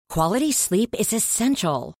Quality sleep is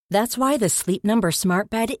essential. That's why the Sleep Number Smart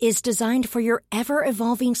Bed is designed for your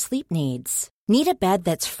ever-evolving sleep needs. Need a bed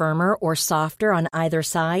that's firmer or softer on either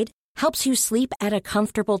side? Helps you sleep at a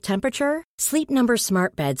comfortable temperature? Sleep Number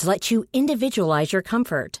Smart Beds let you individualize your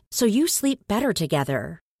comfort, so you sleep better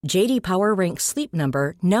together. J.D. Power ranks Sleep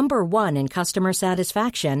Number number 1 in customer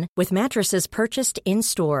satisfaction with mattresses purchased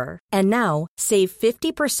in-store. And now, save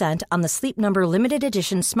 50% on the Sleep Number Limited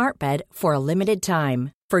Edition Smart Bed for a limited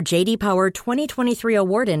time. For J.D. Power 2023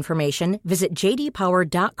 award information, visit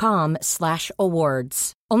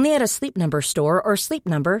jdpower.com/awards. Only at a Sleep Number store or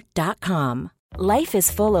sleepnumber.com. Life is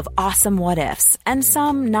full of awesome what-ifs, and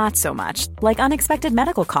some not so much, like unexpected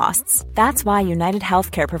medical costs. That's why United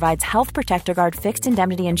Healthcare provides Health Protector Guard fixed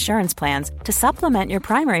indemnity insurance plans to supplement your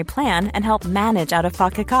primary plan and help manage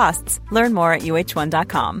out-of-pocket costs. Learn more at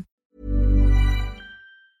uh1.com.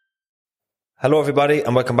 Hello everybody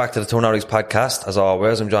and welcome back to the Two Norries podcast. As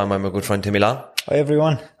always, I'm joined by my good friend Timmy Long. Hi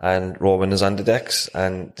everyone. And Rowan is on the decks,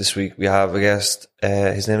 and this week we have a guest.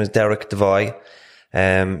 His name is Derek Devoy.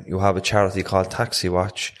 You have a charity called Taxi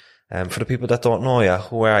Watch. For the people that don't know you,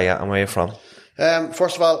 who are you and where are you from?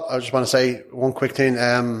 First of all, I just want to say one quick thing.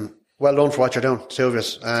 Well done for what you're doing,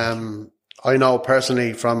 Silvius. I know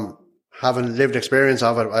personally from having lived experience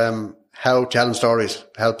of it, how telling stories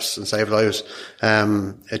helps and saves lives.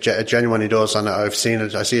 It genuinely does, and I've seen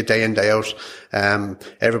it. I see it day in, day out.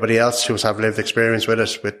 Everybody else who's have lived experience with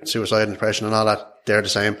it, with suicide and depression and all that, they're the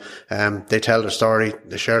same. They tell their story,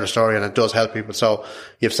 they share their story, and it does help people. So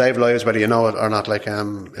you've saved lives whether you know it or not. Like,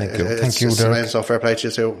 Thank you, Derek. So fair play to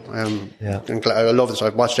you too. Yeah. I love this.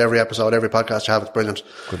 I've watched every episode, every podcast you have. It's brilliant.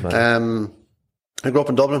 Good man. I grew up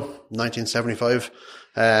in Dublin, 1975.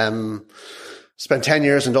 Spent 10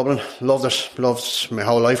 years in Dublin. Loved it. Loved my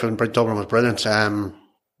whole life. Dublin was brilliant.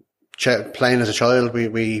 Playing as a child,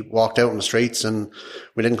 we walked out in the streets and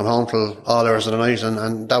we didn't come home till all hours of the night,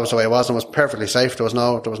 and that was the way it was, and it was perfectly safe. There was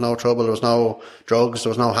no trouble, there was no drugs, there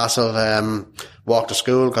was no hassle. Walked to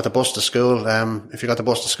school, got the bus to school. If you got the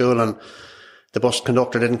bus to school and the bus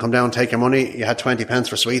conductor didn't come down and take your money, you had 20 pence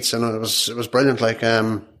for sweets, and it was brilliant. Like,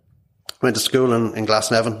 went to school in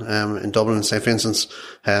Glasnevin, in Dublin, in St. Vincent's,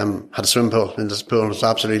 had a swimming pool. In this pool, I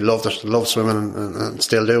absolutely loved it. Loved swimming and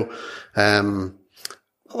still do. It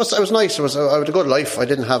was nice. I had a good life. I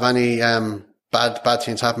didn't have any, bad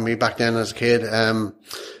things happen to me back then as a kid.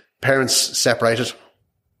 Parents separated.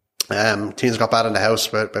 Things got bad in the house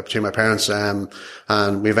between my parents, and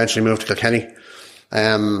we eventually moved to Kilkenny.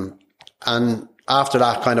 And after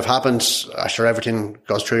that kind of happened, sure, everything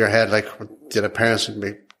goes through your head. Like, did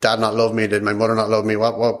my dad not love me? Did my mother not love me?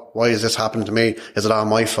 Why is this happening to me? Is it all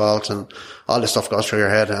my fault? And all this stuff goes through your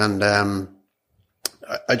head. And,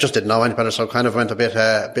 I just didn't know any better. So kind of went a bit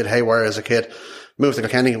haywire as a kid. Moved to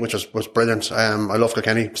Kilkenny, which was brilliant. I love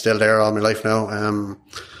Kilkenny, still there all my life now. It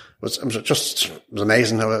was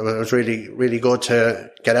amazing. It was really, really good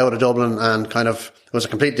to get out of Dublin and kind of, it was a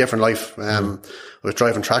completely different life. I was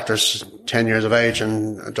driving tractors 10 years of age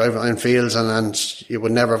and driving in fields, and you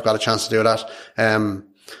would never have got a chance to do that. I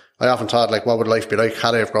often thought, like, what would life be like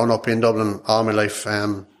had I have grown up in Dublin all my life?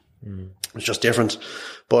 It was just different.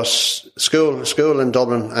 But school in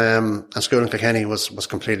Dublin, and school in Kilkenny was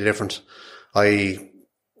completely different. I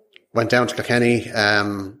went down to Kilkenny,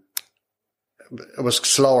 it was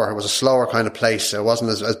slower. It was a slower kind of place. It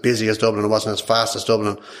wasn't as busy as Dublin. It wasn't as fast as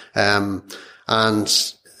Dublin. And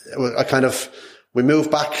we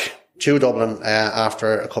moved back to Dublin,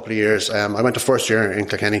 after a couple of years. I went to first year in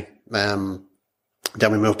Kilkenny. Then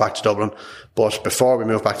we moved back to Dublin. But before we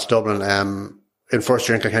moved back to Dublin, in first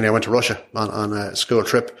year in Kilkenny, I went to Russia on a school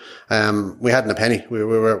trip. We hadn't a penny. We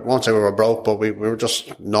won't say we were broke, but we were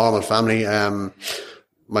just normal family.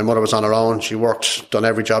 My mother was on her own. She worked, done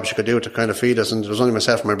every job she could do to kind of feed us, and it was only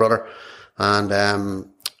myself and my brother. And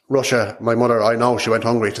Russia, my mother, I know she went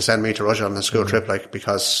hungry to send me to Russia on a school trip, like,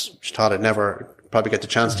 because she thought I'd never probably get the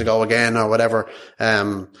chance to go again or whatever.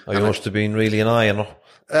 You must have been really an ironer.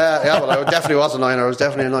 Yeah, well, I definitely was a niner. I was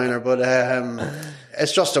definitely a niner, but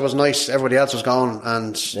it's just, it was nice. Everybody else was gone,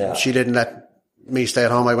 and she didn't let me stay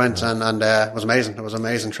at home. I went, and it was amazing. It was an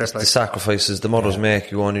amazing trip. Like, the sacrifices the mothers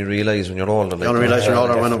make, you only realise when you're older. Like, you only realise when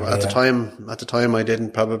you're older. At the time, I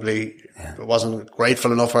didn't probably, wasn't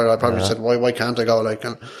grateful enough for it. I probably said, why can't I go? Like,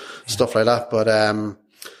 and stuff like that. But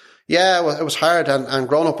it was hard, and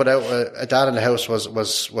growing up without a dad in the house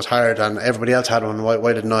was hard, and everybody else had one.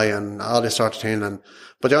 Why didn't I? And all this sort of thing.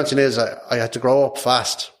 But the only thing is, I had to grow up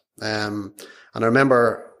fast. And I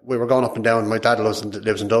remember we were going up and down. My dad lives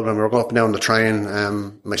in Dublin. We were going up and down the train,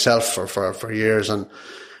 myself for years. And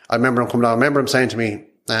I remember him coming down. I remember him saying to me,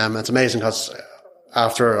 it's amazing because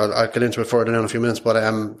after, I'll get into it further now in a few minutes, but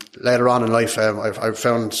later on in life, I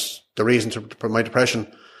found the reason for my depression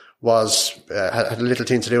was had a little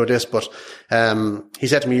thing to do with this, but he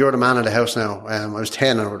said to me, "You're the man of the house now." I was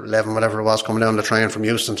 10 or 11, whatever it was, coming down the train from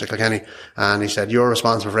Euston to Kilkenny, and he said, "You're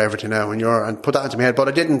responsible for everything now," and put that into my head. But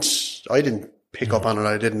I didn't pick up on it.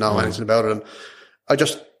 I didn't know anything about it, and I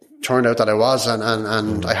just turned out that I was,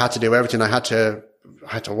 and I had to do everything. I had to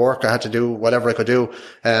work. I had to do whatever I could do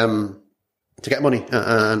to get money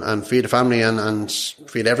and feed the family and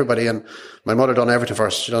feed everybody. And my mother done everything for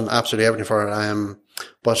us. She done absolutely everything for it.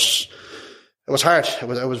 But it was hard. It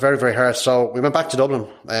was very, very hard. So we went back to Dublin.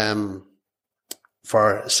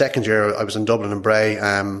 For second year, I was in Dublin and Bray.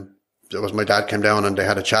 It was my dad came down and they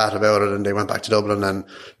had a chat about it, and they went back to Dublin, and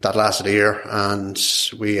that lasted a year. And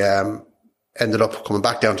we ended up coming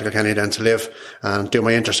back down to Kilkenny then to live and do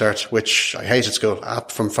my intercert, which I hated school.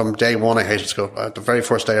 From day one, I hated school. The very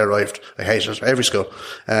first day I arrived, I hated every school.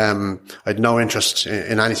 I had no interest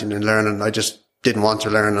in anything in learning. I just didn't want to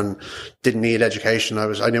learn and didn't need education.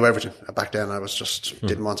 I knew everything back then. I was just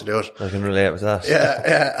didn't want to do it. I can relate with that.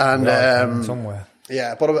 Yeah, and somewhere.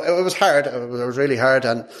 Yeah, but it was hard. It was really hard,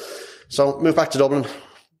 and so moved back to Dublin.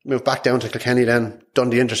 Moved back down to Kilkenny then, done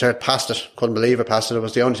the intercert, passed it. Couldn't believe it, passed it. It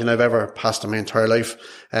was the only thing I've ever passed in my entire life.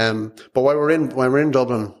 But when we're in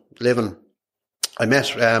Dublin living, I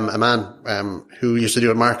met a man who used to do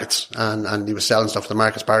at markets, and he was selling stuff at the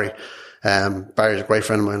markets, Barry. Barry's a great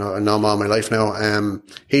friend of mine. I know him all my life now.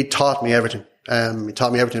 He taught me everything. He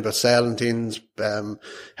taught me everything about selling things, how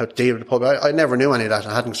to deal with the pub. I never knew any of that.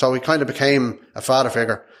 I hadn't. So he kind of became a father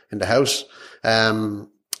figure in the house.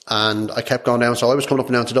 And I kept going down. So I was coming up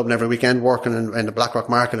and down to Dublin every weekend, working in the Blackrock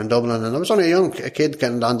Market in Dublin. And I was only a kid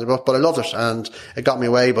getting on the book, but I loved it and it got me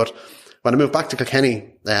away. But when I moved back to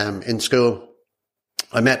Kilkenny, in school,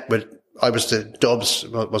 I was the Dubs,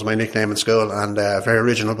 was my nickname in school, and very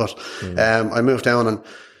original. But I moved down and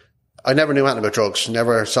I never knew anything about drugs,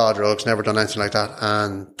 never saw drugs, never done anything like that.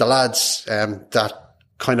 And the lads that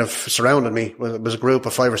kind of surrounded me was a group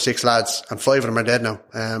of 5 or 6 lads, and 5 of them are dead now.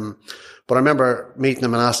 But I remember meeting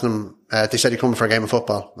them and asking them, they said, "You coming for a game of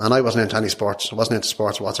football?" And I wasn't into any sports. I wasn't into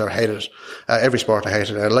sports whatsoever. I hated it. Every sport I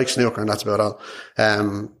hated. I liked snooker, and that's about all.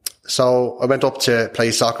 So I went up to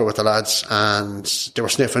play soccer with the lads, and they were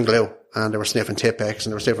sniffing glue, and they were sniffing Tipp-Ex,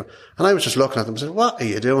 and they were sniffing. And I was just looking at them and said, "What are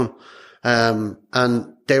you doing?" And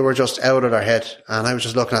they were just out of their head. And I was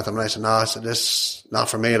just looking at them, and I said, "No," I said, "This is not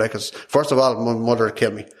for me." Like, 'cause first of all, my mother had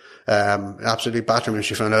killed me. Absolutely battered me when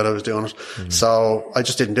she found out I was doing it. So I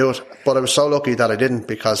just didn't do it. But I was so lucky that I didn't,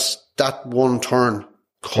 because that one turn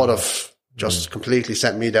could have just completely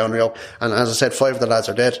sent me down the road. And as I said, 5 of the lads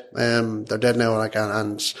are dead. They're dead now,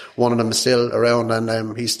 and one of them is still around,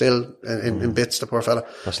 and he's still in bits, the poor fella.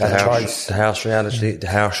 That's the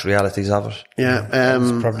harsh realities of it. Yeah.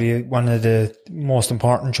 It's probably one of the most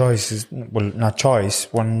important choices. Well, not choice.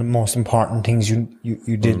 One of the most important things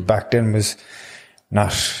you did back then was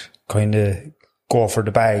not kind of go for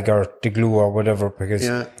the bag or the glue or whatever, because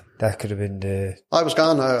that could have been I was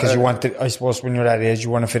gone. Because you wanted, I suppose, when you're that age, you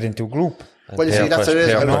want to fit into a group. Well, you see, that's what it is.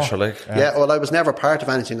 Yeah, well, I was never part of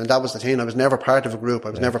anything, and that was the thing. I was never part of a group.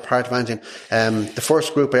 I was never part of anything. The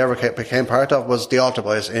first group I ever became part of was the Altar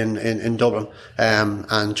Boys in Dublin.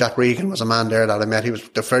 And Jack Regan was a man there that I met. He was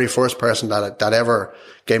the very first person that ever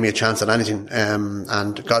gave me a chance at anything.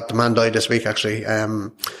 And the man died this week, actually.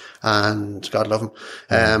 And God love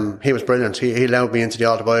him. He was brilliant. He allowed me into the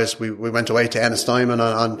Altar Boys. We went away to Ennistimon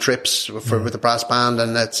on trips with the brass band,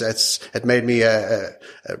 and it made me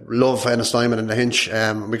love Ennistimon and the Hinch.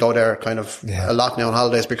 We go there kind of a lot now on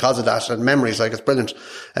holidays because of that, and memories, like, it's brilliant.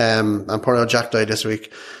 And poor old Jack died this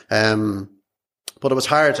week. But it was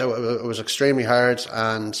hard. It was extremely hard,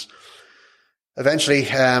 and eventually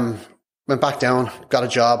went back down, got a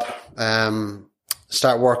job,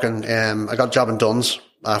 start working. I got a job in Dunn's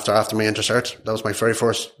after my intercert. That was my very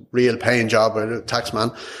first real paying job with a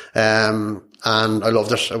taxman. And I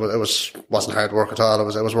loved it. It wasn't hard work at all.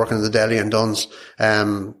 I was working in the deli in Dunn's.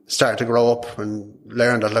 Started to grow up and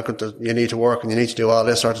learn that, you need to work and you need to do all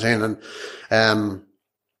this sort of thing. And,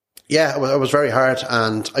 it was very hard.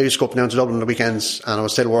 And I used to go up and down to Dublin on the weekends, and I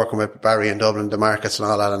was still working with Barry in Dublin, the markets and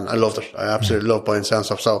all that. And I loved it. I absolutely loved buying and selling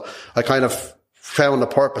stuff. So I kind of found a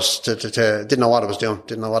purpose to didn't know what I was doing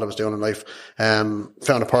in life. Found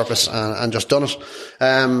a purpose and just done it.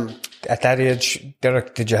 At that age,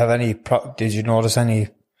 Derek, did you have did you notice any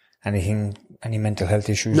mental health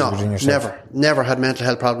issues within yourself? Never had mental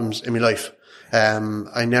health problems in my life.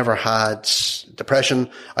 I never had depression.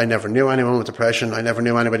 I never knew anyone with depression. I never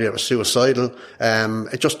knew anybody that was suicidal.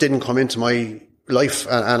 It just didn't come into my life,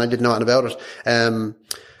 and I didn't know anything about it.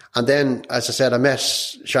 And then, as I said, I met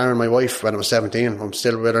Sharon, my wife, when I was 17. I'm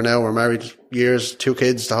still with her now. We're married years, 2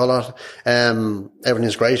 kids, the whole lot.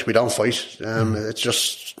 Everything's great. We don't fight. It's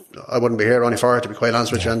just, I wouldn't be here only for her, to be quite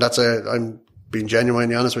honest with you. And I'm being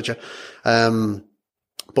genuinely honest with you.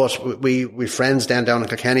 But we friends down in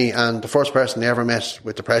Kilkenny, and the first person they ever met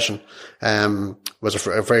with depression, was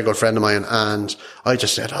a very good friend of mine. And I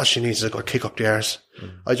just said, oh, she needs a good kick up the arse.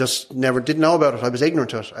 I just didn't know about it. I was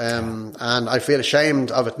ignorant to it. And I feel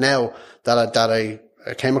ashamed of it now that I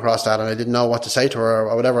came across that and I didn't know what to say to her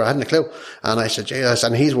or whatever. I hadn't a clue. And I said, yes,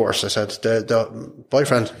 and he's worse. I said, the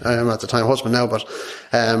boyfriend, I'm at the time husband now, but,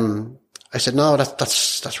 I said, no,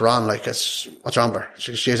 that's wrong. Like, what's wrong with her?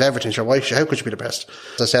 She has everything. She's your wife. How could she be depressed?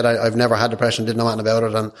 As I said, I've never had depression, didn't know anything about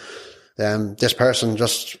it. And, this person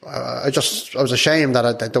I was ashamed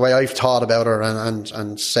that the way I've thought about her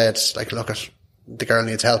and said, like, look, the girl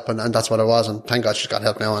needs help. And that's what it was. And thank God she's got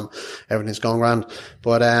help now and everything's going grand.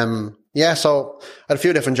 But, yeah, so I had a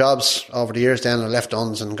few different jobs over the years then. I left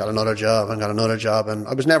Duns and got another job and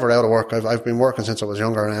I was never out of work. I've been working since I was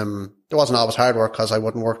younger. It wasn't always hard work because I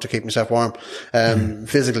wouldn't work to keep myself warm,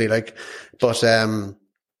 physically, like, but,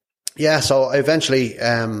 yeah, so I eventually,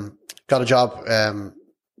 got a job,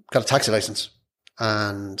 got a taxi license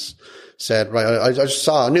and said, right, I just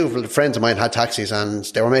I knew friends of mine had taxis and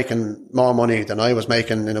they were making more money than I was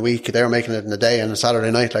making in a week. They were making it in a day and a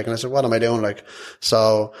Saturday night, like, and I said, what am I doing? Like,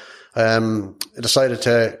 so, I decided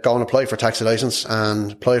to go and apply for a taxi license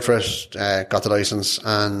and applied for it, got the license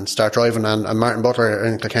and start driving. And Martin Butler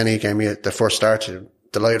in Kilkenny gave me the first start.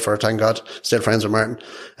 Delighted for it, thank God. Still friends with Martin.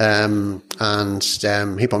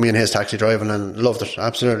 He put me in his taxi driving and loved it.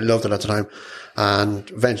 Absolutely loved it at the time. And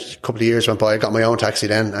eventually a couple of years went by. I got my own taxi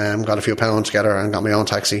then, got a few pounds together and got my own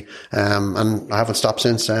taxi. And I haven't stopped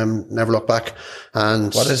since, never looked back.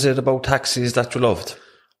 And what is it about taxis that you loved?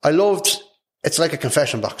 It's like a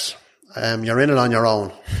confession box. You're in it on your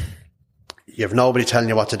own. You have nobody telling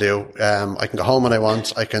you what to do. I can go home when I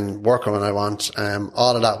want. I can work when I want.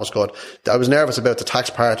 All of that was good. I was nervous about the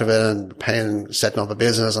tax part of it and paying, setting up a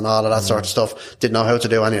business and all of that sort of stuff. Didn't know how to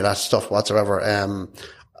do any of that stuff whatsoever.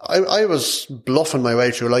 I was bluffing my way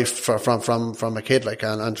through life from a kid, like,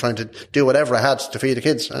 and trying to do whatever I had to feed the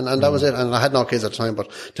kids. And that was it. And I had no kids at the time,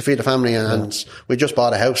 but to feed the family. And we just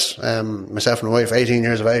bought a house. Myself and my wife, 18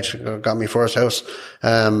 years of age, got me first house.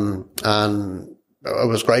 And it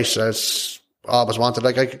was great. I always wanted,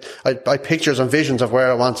 like, I pictures and visions of where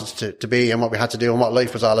I wanted to be and what we had to do and what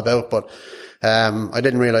life was all about. But, I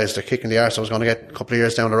didn't realize the kick in the arse I was going to get a couple of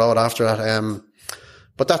years down the road after that.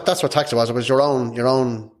 But that's what taxi was. It was your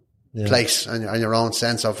own place and your own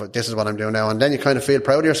sense of this is what I'm doing now. And then you kind of feel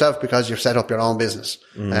proud of yourself because you've set up your own business.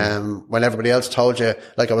 When everybody else told you,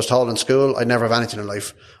 like I was told in school, I'd never have anything in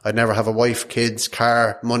life. I'd never have a wife, kids,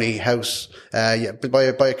 car, money, house. By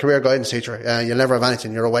a career guidance teacher, you'll never have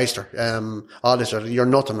anything. You're a waster. All this, you're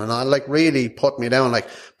nothing. And I like really put me down, like,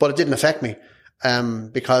 but it didn't affect me.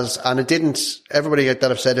 Because it didn't, everybody that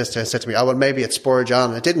have said this said to me, oh, well, maybe it spurred you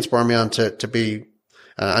on. It didn't spur me on to be,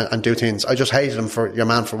 and do things. I just hated him for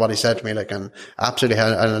what he said to me, like, and absolutely,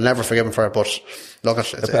 and I'll never forgive him for it. But look,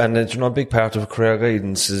 and a big part of career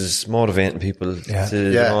guidance is motivating people.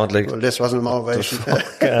 Like, well, this wasn't motivation.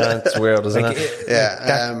 It's weird, isn't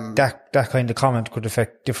it? That kind of comment could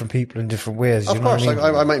affect different people in different ways. Of course, like,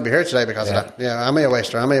 I mightn't be here today because of that. Yeah, am I a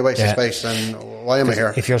waster? Am I a waste of space? And why am I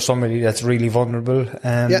here? If you're somebody that's really vulnerable,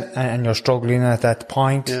 and you're struggling at that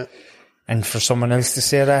point. Yeah. And for someone else to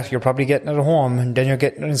say that, you're probably getting it at home and then you're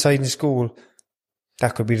getting it inside in school.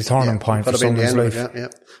 That could be the turning point for someone's life.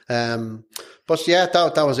 But yeah,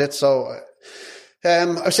 that was it. So, I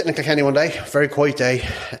was sitting in Kilkenny one day, very quiet day,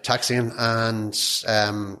 taxiing, and,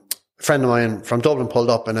 a friend of mine from Dublin pulled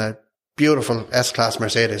up in a beautiful S-Class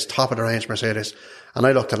Mercedes, top of the range Mercedes. And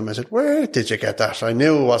I looked at him and I said, where did you get that? I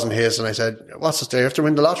knew it wasn't his. And I said, what's this? Do you have to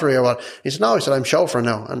win the lottery or what? He said, no. He said, I'm chauffeuring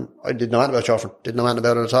now. And I didn't know anything about chauffeuring. Didn't know anything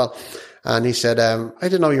about it at all. And he said, I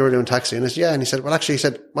didn't know you were doing taxi. And I said, yeah. And he said, well, actually, he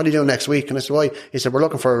said, what are you doing next week? And I said, why? He said, we're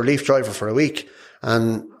looking for a relief driver for a week.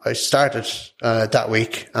 And I started, that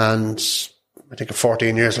week. And I think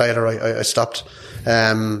 14 years later, I stopped.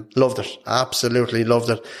 Loved it. Absolutely loved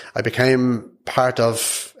it. I became part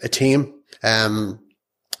of a team.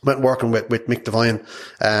 Went working with Mick Devine.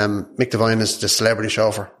 Mick Devine is the celebrity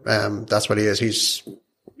chauffeur. That's what he is. He's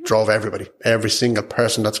drove everybody. Every single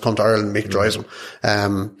person that's come to Ireland, Mick drives them.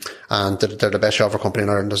 And they're the best chauffeur company in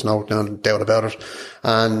Ireland. There's no doubt about it.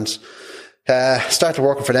 And, started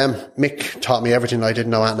working for them. Mick taught me everything I didn't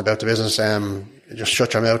know anything about the business. Just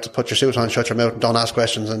shut your mouth, put your suit on, shut your mouth, and don't ask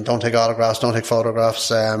questions and don't take autographs, don't take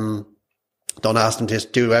photographs. Don't ask them to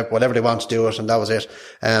do whatever they want to do it, and that was it.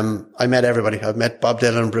 I met everybody. I've met Bob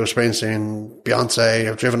Dylan, Bruce Springsteen, Beyonce.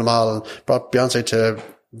 I've driven them all and brought Beyonce to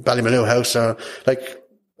Ballymaloe House.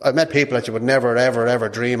 I've met people that you would never, ever, ever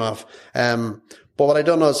dream of. But what I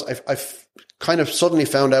done was I've kind of suddenly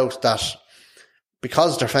found out that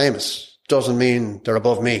because they're famous doesn't mean they're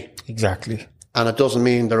above me. Exactly. And it doesn't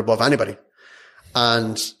mean they're above anybody.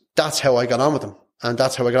 And that's how I got on with them. And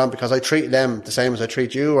that's how I got on, because I treat them the same as I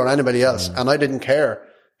treat you or anybody else. And I didn't care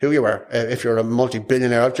who you were. If you're a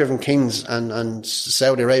multi-billionaire, I've driven kings and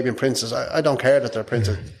Saudi Arabian princes. I don't care that they're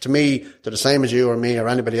princes. To me, they're the same as you or me or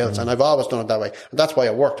anybody else. And I've always done it that way. And that's why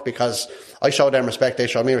it worked, because I showed them respect. They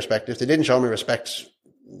showed me respect. If they didn't show me respect,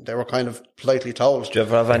 they were kind of politely told. Do you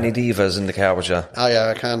ever have any divas in the car with you? Oh yeah,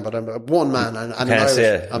 I can, but I'm one man and an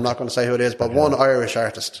Irish, I'm not going to say who it is, but one Irish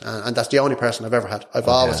artist, and that's the only person I've ever had. I've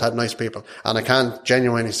always had nice people, and I can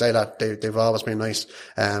genuinely say that they've always been nice.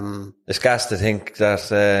 It's gas to think that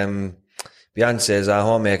Beyonce's at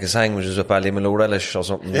home making sandwiches with Ballymaloe relish or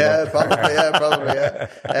something. Yeah, probably, yeah.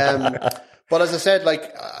 But as I said,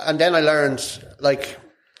 and then I learned,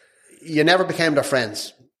 you never became their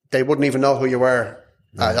friends. They wouldn't even know who you were.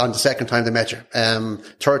 On the second time they met you,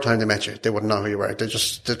 third time they met you, they wouldn't know who you were. They're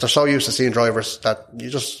so used to seeing drivers that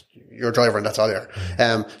you're a driver and that's all you are.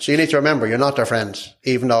 So you need to remember, you're not their friend,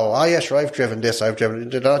 even though, sure, I've driven this,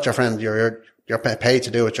 they're not your friend, you're paid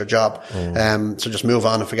to do it, your job. So just move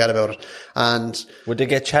on and forget about it. And would they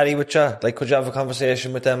get chatty with you? Could you have a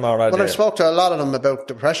conversation with them? Well, I spoke to a lot of them about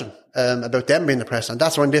depression, about them being depressed, and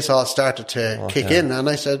that's when this all started to kick in. And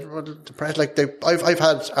I said, well, depressed, I've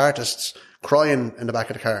had artists crying in the back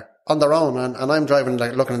of the car on their own, and I'm driving,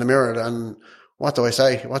 looking in the mirror, and what do I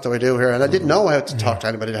say? What do I do here? And I didn't know how to talk to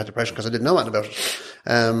anybody that had depression, because I didn't know anything about it.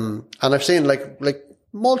 And I've seen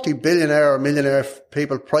multi-billionaire or millionaire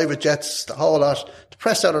people, private jets, the whole lot,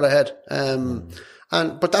 depressed out of their head.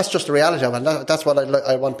 But that's just the reality of it. And that's what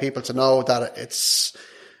I want people to know, that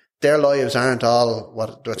their lives aren't all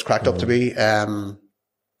what it's cracked up to be.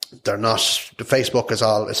 They're not, the Facebook is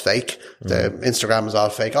fake. The Instagram is all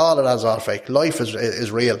fake. All of that is all fake. Life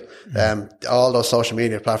is real. All those social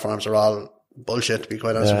media platforms are all bullshit, to be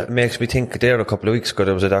quite honest with you. It makes me think there a couple of weeks ago,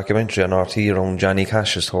 there was a documentary on RT around Johnny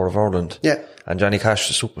Cash's tour of Ireland. Yeah. And Johnny Cash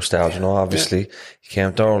is a superstar, obviously. He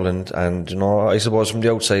came to Ireland, and, I suppose from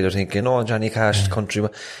the outside they're thinking, Johnny Cash, country,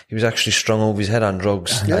 he was actually strung over his head on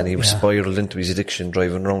drugs, and he was spiraled into his addiction,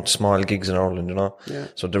 driving around small gigs in Ireland, Yeah.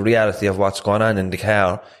 So the reality of what's going on in the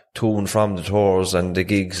car, to and from the tours and the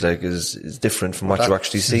gigs, is different from what you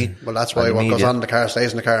actually see. Well, that's why what goes on in the car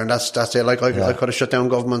stays in the car, and that's it. I could have shut down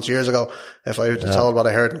governments years ago if I had told what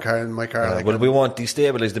I heard in my car. Well, we won't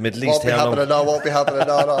destabilise the Middle East. Won't be happening. No.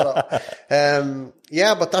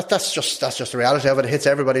 But that's just the reality of it. It hits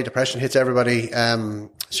everybody. Depression hits everybody.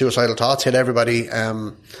 Suicidal thoughts hit everybody.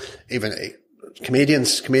 Even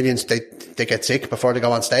comedians, they get sick before they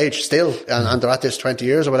go on stage still, and they're at this 20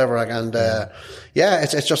 years or whatever. And,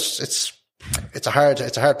 it's a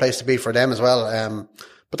hard place to be for them as well.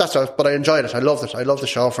 But I enjoyed it. I loved it. I loved the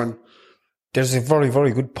show. There's a very,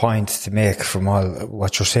 very good point to make from all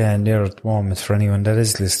what you're saying there at the moment for anyone that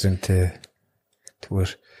is listening to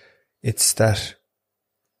it. It's that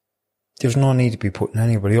there's no need to be putting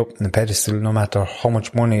anybody up in the pedestal, no matter how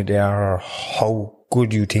much money they are or how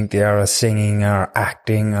good you think they are at singing or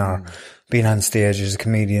acting or being on stage as a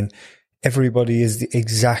comedian. Everybody is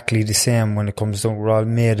exactly the same when it comes down. We're all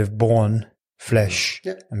made of bone, flesh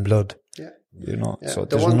and blood. Yeah. So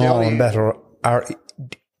there's no one better or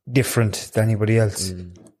different than anybody else.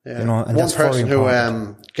 And one person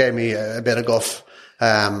who gave me a bit of guff,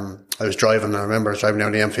 I was driving, I remember I was driving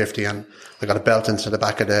down the M50 and I got a belt into the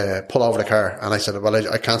back of the, pull over the car, and I said, well,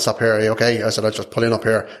 I can't stop here, are you okay? I said, I'll just pull in up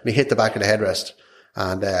here. And he hit the back of the headrest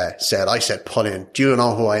and I said, pull in. Do you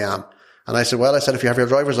know who I am? And I said, if you have your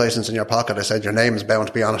driver's license in your pocket, I said, your name is bound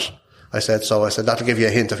to be on it. I said, that'll give you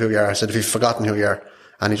a hint of who you are. I said, if you've forgotten who you are.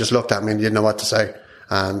 And he just looked at me and he didn't know what to say.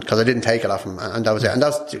 And cause I didn't take it off him. And that was it. And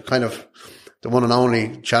that's kind of the one and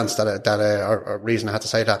only chance or reason I had to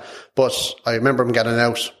say that. But I remember him getting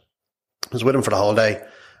out. I was with him for the whole day.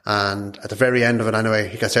 And at the very end of it anyway,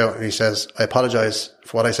 he gets out and he says, I apologise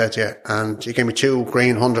for what I said to you. And he gave me 2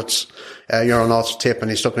 green hundreds, euro notes tip, and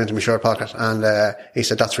he stuck it into my shirt pocket. And, he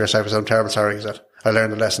said, that's for yourself. I said, I'm terribly sorry. He said, I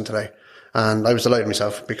learned a lesson today. And I was delighted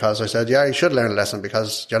myself because I said, you should learn a lesson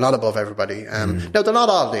because you're not above everybody. Now they're not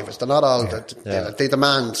all divas. They're not all, they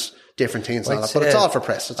demand different things, but it's all for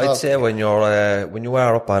press. I'd say when you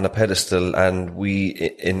are up on a pedestal, and we,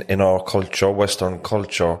 in our culture, Western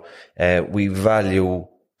culture, we value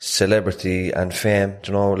celebrity and fame.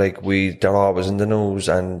 You know, like they're always in the news,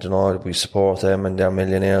 and you know we support them, and they're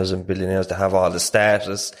millionaires and billionaires. They have all the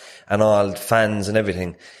status and all the fans and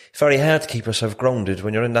everything. It's very hard to keep yourself grounded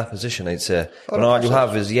when you're in that position, I'd say. When all you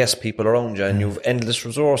have is people around you, and you've endless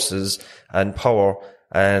resources and power,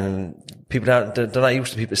 and people they're not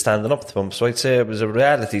used to people standing up to them. So I'd say it was a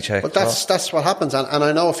reality check. But that's what happens, and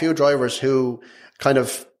I know a few drivers who kind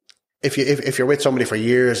of, if you're with somebody for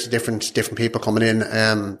years, different people coming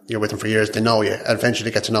in, you're with them for years, they know you, and eventually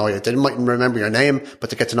get to know you. They mightn't remember your name, but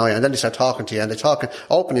they get to know you, and then they start talking to you, and they're talking,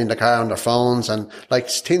 opening the car on their phones, and like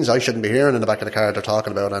things I shouldn't be hearing in the back of the car they're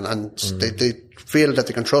talking about, and they feel that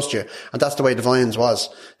they can trust you. And that's the way Divines was.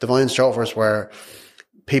 Divines chauffeurs were,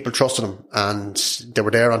 people trusted them, and they were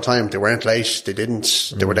there on time. They weren't late. They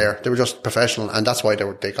were there. They were just professional, and that's why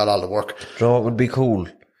they got all the work. Do you know what would be cool?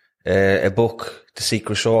 A book, The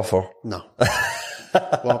Secret Chauffeur. No.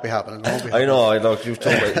 Won't be happening. I know. I know. You've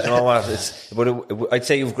told me. You know what? I'd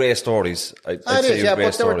say you've great stories. I'd say you've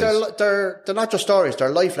great stories. They're not just stories. They're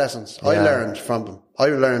life lessons. Yeah. I learned from them. I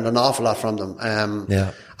learned an awful lot from them.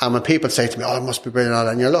 And when people say to me, "Oh, it must be brilliant,"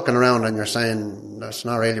 and you're looking around and you're saying, "It's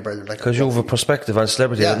not really brilliant." Because you have a perspective on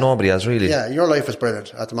celebrity that nobody has really. Yeah, your life is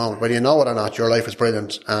brilliant at the moment. Whether you know it or not, your life is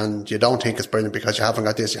brilliant, and you don't think it's brilliant because you haven't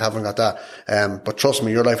got this, you haven't got that. But trust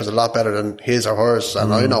me, your life is a lot better than his or hers,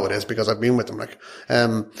 and I know it is because I've been with them.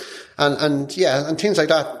 And things like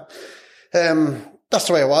that. That's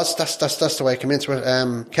the way it was. That's the way I came into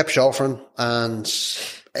it. Kept chauffeuring, and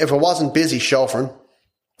if I wasn't busy chauffeuring,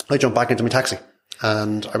 I jumped back into my taxi.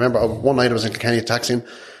 And I remember one night I was in Kilkenny taxiing,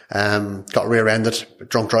 got rear-ended,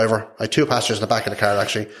 drunk driver. I had two passengers in the back of the car,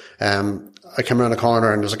 actually. I came around a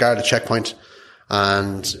corner and there was a guarded checkpoint.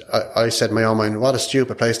 And I said in my own mind, what a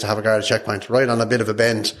stupid place to have a guarded checkpoint, right on a bit of a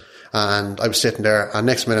bend. And I was sitting there, and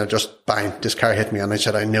next minute, just bang, this car hit me. And I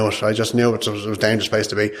said, I knew it. I just knew it was a dangerous place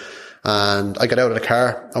to be. And I got out of the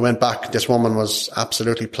car. I went back. This woman was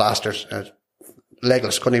absolutely plastered.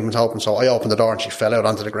 Legless, couldn't even open. So I opened the door and she fell out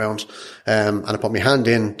onto the ground. And I put my hand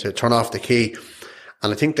in to turn off the key.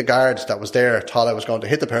 And I think the guard that was there thought I was going to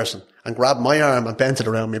hit the person and grabbed my arm and bent it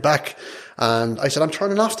around my back. And I said, I'm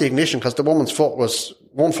turning off the ignition, because the woman's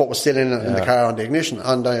one foot was still in the car on the ignition,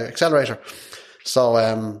 on the accelerator. So,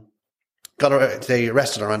 got her, they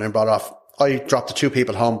arrested her and brought her off. I dropped the two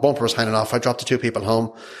people home. Bumper was hanging off. I dropped the two people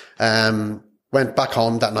home. Went back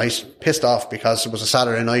home that night, pissed off because it was a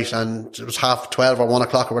Saturday night and it was 12:30 or 1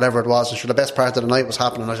 o'clock or whatever it was. And sure, the best part of the night was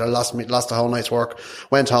happening. I lost the whole night's work.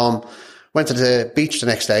 Went home, went to the beach the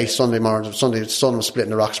next day, Sunday morning. Sunday, the sun was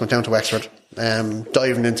splitting the rocks. Went down to Wexford,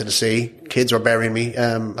 diving into the sea. Kids were burying me,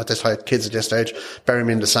 at this height, kids at this stage, burying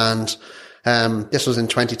me in the sand. This was in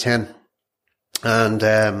 2010.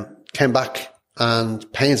 And, came back.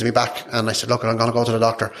 And pains me back, and I said, look, I'm going to go to the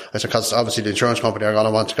doctor. I said, because obviously the insurance company are going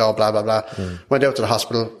to want to go, blah, blah, blah. Went out to the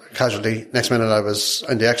hospital, casualty. Next minute I was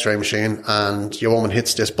in the x-ray machine, and your woman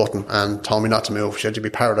hits this button and told me not to move. She had to be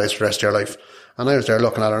paralysed for the rest of your life. And I was there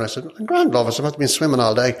looking at her, and I said, grand love, I've been swimming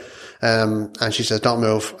all day. And she says, don't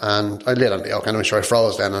move. And I laid on the oak, and I'm sure I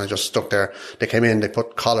froze then, and I just stuck there. They came in, they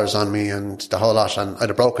put collars on me and the whole lot, and I had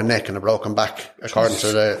a broken neck and a broken back, according to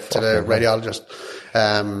the radiologist.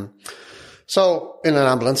 So, in an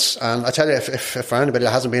ambulance, and I tell you, if for anybody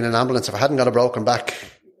that hasn't been in an ambulance, if I hadn't got a broken back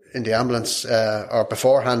in the ambulance, or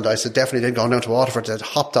beforehand, I said definitely didn't go down to Waterford. I'd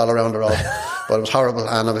hopped all around the road, but it was horrible,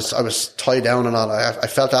 and I was tied down and all. I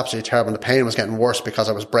felt absolutely terrible, and the pain was getting worse because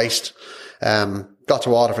I was braced. Got to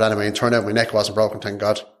Waterford anyway, and turned out my neck wasn't broken, thank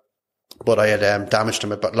God. But I had, damage to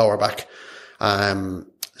my lower back.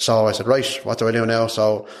 So I said, right, what do I do now?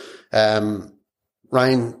 So,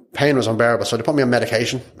 Ryan, pain was unbearable, so they put me on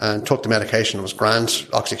medication and took the medication. It was grand,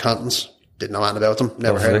 OxyContins. Didn't know anything about them.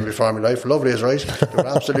 Never heard of them before in my life. Lovely is right. They were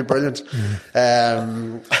absolutely brilliant.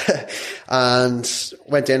 And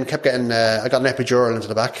went in, kept getting, I got an epidural into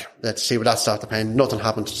the back to see what that stopped the pain. Nothing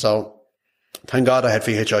happened. So thank God I had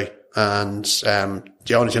VHI. And,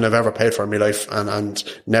 the only thing I've ever paid for in my life, and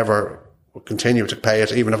never will continue to pay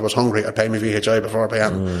it. Even if I was hungry, I'd pay me VHI before I pay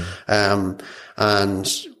him.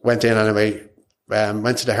 And went in anyway.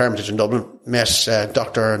 Went to the Hermitage in Dublin, met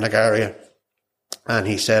Dr. Nagaria, and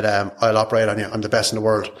he said, I'll operate on you. I'm the best in the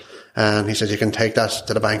world. And he said, you can take that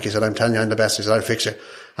to the bank. He said, I'm telling you I'm the best. He said, I'll fix you.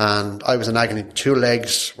 And I was in agony. 2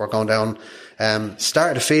 legs were going down.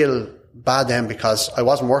 Started to feel bad then because I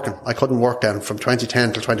wasn't working. I couldn't work then. From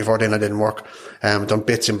 2010 till 2014, I didn't work. Done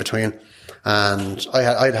bits in between. And I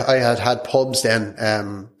had pubs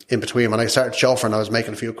then, in between. When I started chauffeuring, I was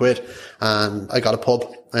making a few quid, and I got a pub,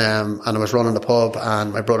 and I was running the pub,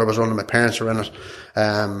 and my brother was running, my parents were in it.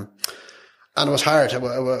 And it was hard. It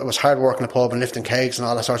was hard working in the pub and lifting kegs and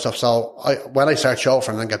all that sort of stuff. So when I started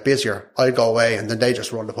chauffeuring and get busier, I'd go away and then they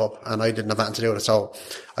just run the pub and I didn't have anything to do with it. So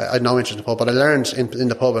I had no interest in the pub, but I learned in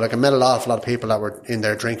the pub, like I met a lot of people that were in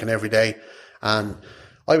there drinking every day. And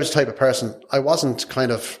I was the type of person, I wasn't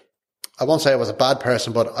I won't say I was a bad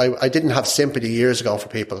person, but I didn't have sympathy years ago for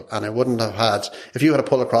people. And I wouldn't have had, if you had to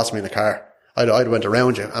pull across me in a car, I'd went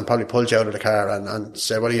around you and probably pulled you out of the car and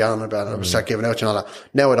said, what are you on about? And I would start giving out you and all that.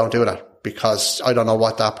 Now I don't do that because I don't know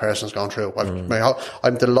what that person's gone through.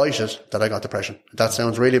 I'm delighted that I got depression. That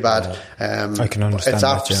sounds really bad. I can understand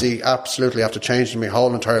it's absolutely after changing my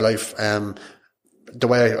whole entire life. The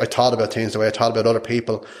way I thought about things, the way I thought about other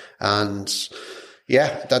people. And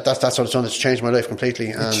yeah, that's what it's done. It's changed my life completely.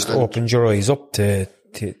 It just opened your eyes up to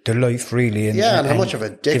life really. And how much of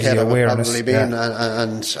a dickhead I would probably been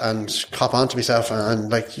and cop onto myself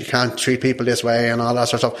and like, you can't treat people this way and all that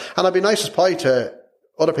sort of stuff. And I'd be nice as pie to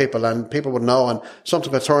other people and people would know and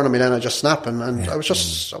something could turn on me then I'd just snap and I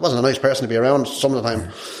wasn't a nice person to be around some of the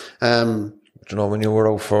time. You know, when you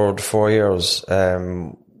were out for the 4 years,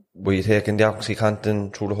 were you taking the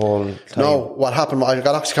OxyContin through the whole time? No, what happened, I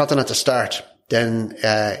got OxyContin at the start, then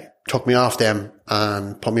took me off them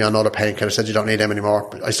and put me on other painkillers. Said you don't need them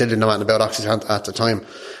anymore. I still didn't know anything about OxyContin at the time.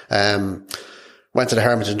 Went to the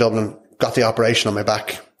Hermitage in Dublin, got the operation on my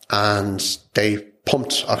back, and they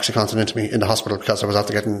pumped OxyContin into me in the hospital because I was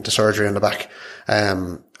after getting the surgery in the back.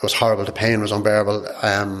 It was horrible. The pain was unbearable,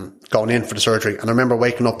 going in for the surgery. And I remember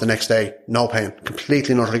waking up the next day, no pain,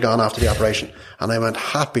 completely and utterly gone after the operation. And I went,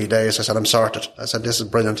 happy days. I said, I'm sorted. I said, this is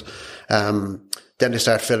brilliant. Then they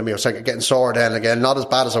started filling me. I was like getting sore then again, not as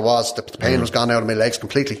bad as I was. The pain was gone out of my legs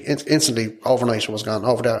completely. Instantly, overnight, it was gone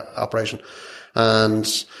over the operation. And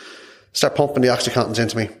start pumping the OxyContins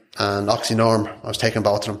into me. And Oxynorm, I was taking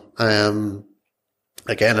both of them.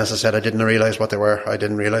 Again, as I said, I didn't realise what they were. I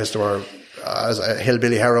didn't realise they were as a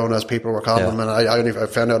hillbilly heroin, as people were calling them. And I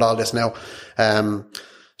found out all this now.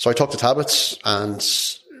 So I took the tablets and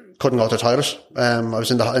couldn't go to the toilet. I was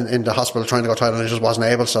in the hospital trying to go to the toilet and I just wasn't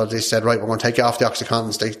able. So they said, right, we're going to take you off the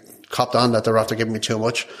OxyContins. They copped on that they were after giving me too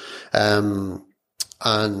much. And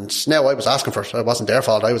now I was asking for it. It wasn't their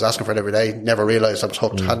fault. I was asking for it every day. Never realised I was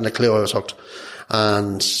hooked. Hadn't a clue I was hooked.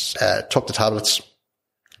 And took the tablets.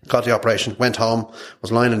 Got the operation, went home,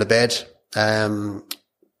 was lying in the bed, couldn't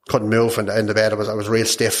move in the bed. I was real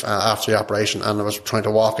stiff after the operation and I was trying to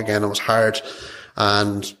walk again. It was hard.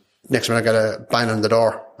 And next minute I got a bang on the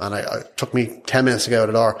door and it took me 10 minutes to get out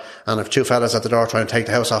of the door and I have two fellas at the door trying to take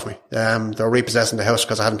the house off me. They were repossessing the house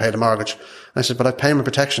because I hadn't paid the mortgage. And I said, but I pay my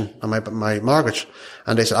protection on my mortgage.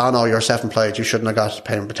 And they said, oh no, you're self-employed. You shouldn't have got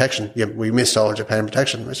payment protection. We missold your payment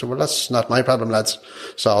protection. I said, well, that's not my problem, lads.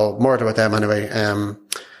 So murder with them anyway.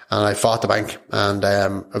 And I fought the bank and,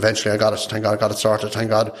 eventually I got it. Thank God I got it sorted. Thank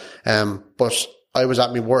God. But I was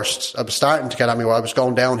at my worst. I was starting to get at me where I was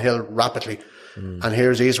going downhill rapidly. And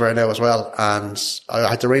here's these were now as well. And I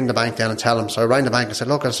had to ring the bank then and tell them. So I rang the bank and said,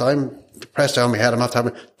 look, I'm depressed down my head. I'm not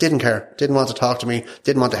having, didn't care. Didn't want to talk to me.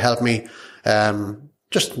 Didn't want to help me.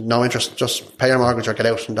 Just no interest. Just pay your mortgage or get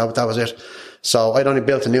out. And that was it. So I'd only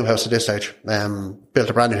built a new house at this stage. Built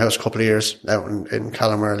a brand new house a couple of years out in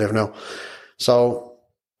Callum where I live now. So,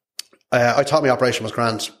 I thought my operation was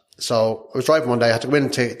grand. So I was driving one day. I had to go in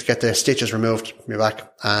to get the stitches removed from my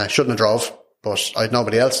back. Shouldn't have drove, but I had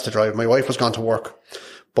nobody else to drive. My wife was gone to work.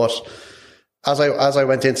 But as I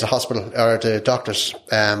went into the hospital or the doctors,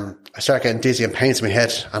 I started getting dizzy and pains in my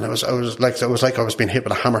head. And it was like I was being hit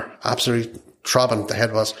with a hammer. Absolutely throbbing the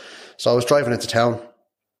head was. So I was driving into town.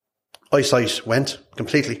 Eyesight went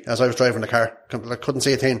completely as I was driving the car. I couldn't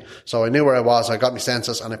see a thing. So I knew where I was. I got my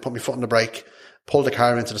senses and I put my foot on the brake. Pulled the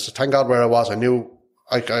car into thank God where I was. I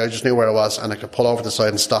just knew where I was and I could pull over the side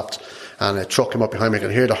and stopped and a truck came up behind me. I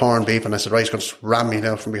could hear the horn beep and I said, right, he's going to ram me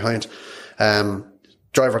now from behind.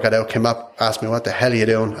 Driver got out, came up, asked me, what the hell are you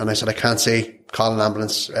doing? And I said, I can't see. Called an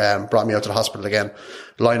ambulance, brought me out to the hospital again,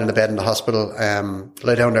 lying in the bed in the hospital,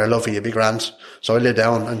 lay down there, lovey, you'd be grand. So I lay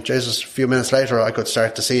down and Jesus, a few minutes later, I could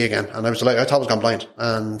start to see again. And I was like, I thought I was gone blind.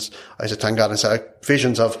 And I said, thank God. I said,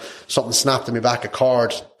 visions of something snapped in my back, a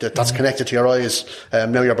cord that's connected to your eyes.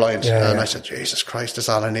 Now you're blind. And I said, Jesus Christ, that's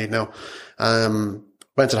all I need now.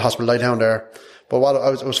 Went to the hospital, lay down there. But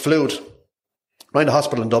it was fluid. Rang the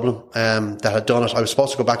hospital in Dublin, that had done it. I was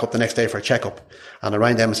supposed to go back up the next day for a checkup. And I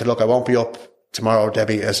rang them and said, look, I won't be up tomorrow,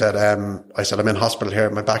 Debbie. I said, I'm in hospital here.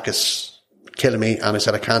 My back is killing me. And I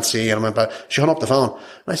said, I can't see. And I went back. She hung up the phone. And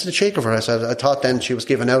I said, the cheek of her. I said, I thought then she was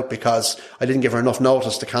giving out because I didn't give her enough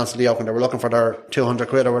notice to cancel the open. They were looking for their 200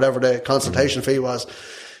 quid or whatever the consultation fee was.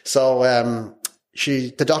 So,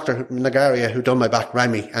 the doctor, Nagaria, who done my back,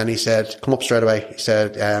 rang me and he said, come up straight away. He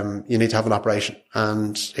said, you need to have an operation.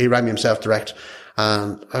 And he rang me himself direct.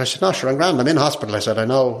 And I said, no, sure, I'm grand. I'm in hospital. I said, I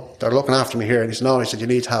know they're looking after me here. And he said, no, he said, you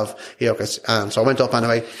need to have EOCAS. And so I went up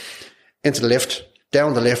anyway, into the lift,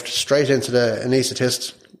 down the lift, straight into the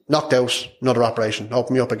anaesthetist, knocked out, another operation,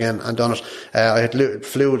 opened me up again and done it. I had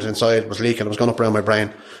fluid inside, was leaking, it was going up around my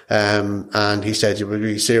brain. And he said, it would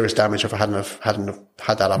be serious damage if I hadn't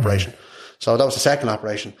had that operation. So that was the second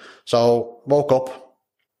operation. So woke up,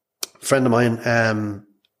 a friend of mine,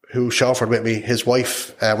 who chauffeured with me, his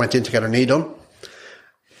wife, went in to get her knee done.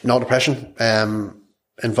 No depression,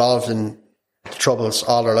 involved in troubles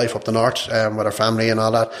all her life up the north, with her family and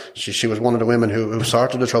all that. She was one of the women who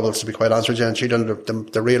sorted the troubles, to be quite honest with you, and she done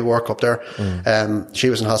the real work up there. She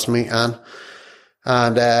was in hospital with me, Anne,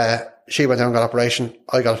 and she went down and got operation.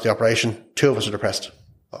 I got up the operation. Two of us were depressed.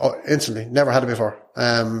 Instantly. Never had it before.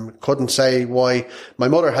 Couldn't say why. My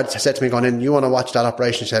mother had said to me going in, you want to watch that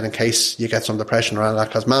operation, she said, in case you get some depression around that,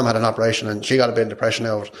 because Mum had an operation and she got a bit of depression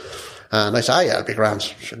out. And I said, yeah, it'll be grand.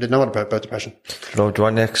 She didn't know about depression. Do you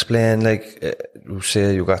want to explain, you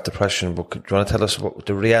say you got depression, but do you want to tell us what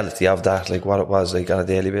the reality of that, what it was like on a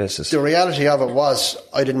daily basis? The reality of it was,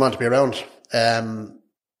 I didn't want to be around.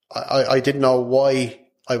 I didn't know why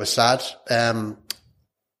I was sad.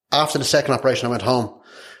 After the second operation, I went home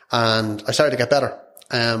and I started to get better.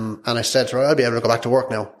 And I said to her, I'll be able to go back to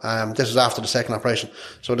work now. This was after the second operation.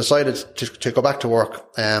 So I decided to go back to work,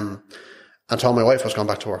 and told my wife I was going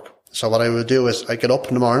back to work. So what I would do is I get up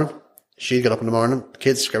in the morning, she'd get up in the morning, the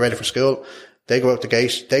kids get ready for school, they go out the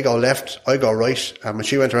gate, they go left, I go right, and when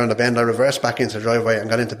she went around the bend, I reversed back into the driveway and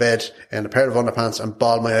got into bed in a pair of underpants and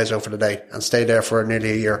bawled my eyes out for the day and stayed there for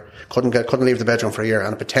nearly a year. Couldn't leave the bedroom for a year,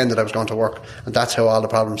 and I pretended I was going to work, and that's how all the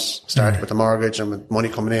problems started, with the mortgage and with money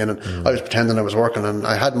coming in, and I was pretending I was working, and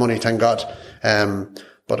I had money, thank God.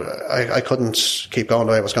 But I couldn't keep going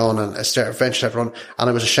the way I was going, and I eventually started running, and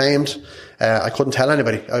I was ashamed. I couldn't tell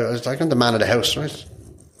anybody. I was like, I'm the man of the house, right?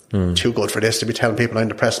 Too good for this to be telling people I'm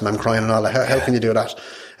depressed and I'm crying and all that. How can you do that?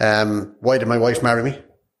 Why did my wife marry me?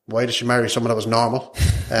 Why did she marry someone that was normal?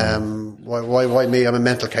 Why me? I'm a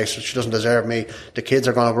mental case. She doesn't deserve me. The kids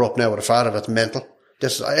are going to grow up now with a father that's mental.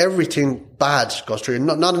 Everything bad goes through.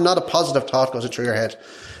 Not a positive thought goes through your head.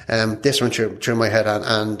 This went through my head,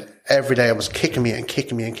 and every day I was kicking me. And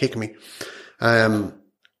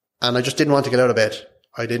I just didn't want to get out of bed.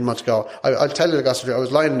 I didn't want to go. I'll tell you the gossip. I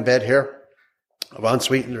was lying in bed here,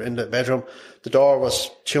 ensuite in the bedroom. The door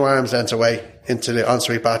was 2 arms lengths away into the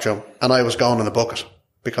ensuite bathroom, and I was going in a bucket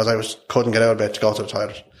because I couldn't get out of bed to go to the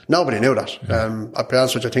toilet. Nobody knew that. I'll be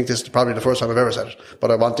honest with you, I think this is probably the first time I've ever said it,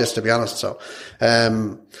 but I want this to be honest. So, I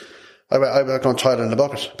was going to toilet in the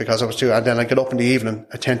bucket because I was and then I'd get up in the evening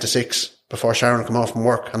at 10 to 6 before Sharon would come home from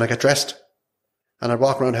work, and I get dressed. And I'd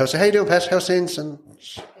walk around the house and say, hey, doing, pet? How's things? And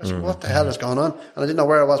I said, what the hell is going on? And I didn't know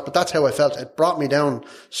where I was, but that's how I felt. It brought me down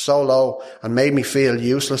so low and made me feel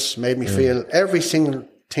useless, made me feel every single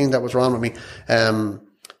thing that was wrong with me.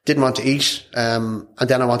 Didn't want to eat. And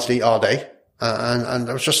then I wanted to eat all day. And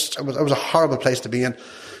it was a horrible place to be in.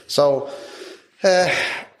 So,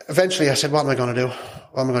 eventually I said, what am I going to do?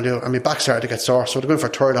 What am I going to do? And my back started to get sore. So I was going for a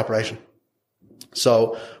third operation.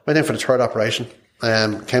 So went in for the third operation.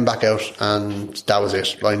 Came back out, and that was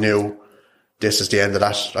it. I knew this is the end of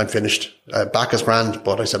that. I'm finished. Back is grand,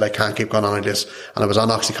 but I said I can't keep going on like this. And I was on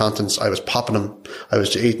OxyContins. I was popping them. I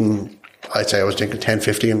was eating, I'd say I was drinking 10,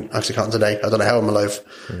 15 OxyContins a day. I don't know how I'm alive.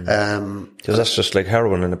 Because that's just like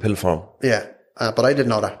heroin in a pill form. Yeah. But I didn't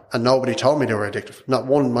know that. And nobody told me they were addictive. Not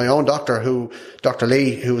one. My own doctor, Dr.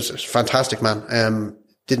 Lee, who was a fantastic man,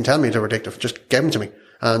 didn't tell me they were addictive. Just gave them to me.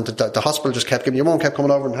 And the hospital just kept giving me, your mum kept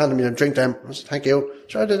coming over and handing me a drink them. I said, thank you.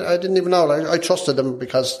 So I didn't even know. I trusted them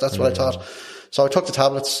because that's what I thought. So I took the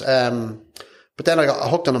tablets. But then I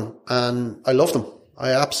got hooked on them, and I loved them.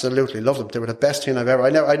 I absolutely loved them. They were the best thing I've ever. I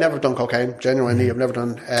never done cocaine. Genuinely, I've never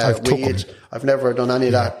done weed. I've never done any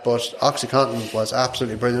of that. But OxyContin was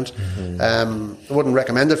absolutely brilliant. I wouldn't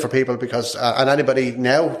recommend it for people because and anybody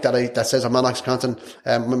now that says I'm on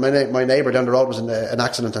OxyContin. My neighbour down the road was in an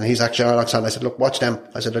accident, and he's actually on OxyContin. I said, look, watch them.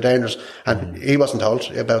 I said they're dangerous, and he wasn't told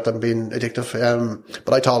about them being addictive.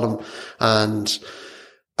 But I told him, and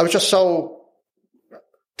I was just so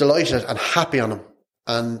delighted and happy on him.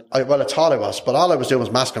 And I thought I was, but all I was doing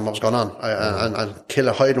was masking what was going on and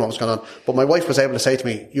hiding what was going on. But my wife was able to say to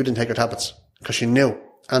me, you didn't take your tablets, because she knew.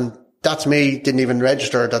 And that to me didn't even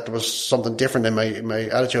register that there was something different in my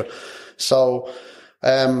attitude. So,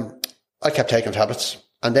 I kept taking tablets.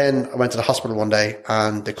 And then I went to the hospital one day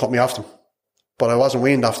and they cut me off them. But I wasn't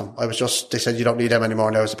weaned off them. They said, you don't need them anymore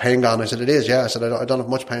now. Is the pain gone? I said, it is, yeah. I said, I don't have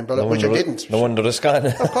much pain, brother, which I didn't. No wonder it's gone.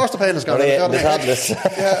 Of course the pain is gone. The tablets.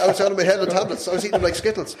 I was on my head with tablets. I was eating them like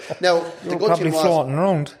Skittles. Now, the good thing was... floating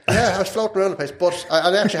around. Yeah, I was floating around the place. But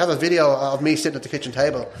I actually have a video of me sitting at the kitchen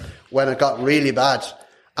table when it got really bad.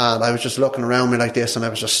 And I was just looking around me like this, and I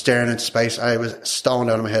was just staring into space. I was stoned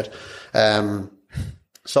out of my head.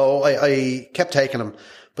 So I kept taking them.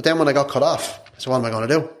 But then when I got cut off, I said, what am I going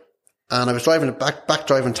to do? And I was driving back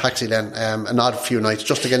driving taxi then, an odd few nights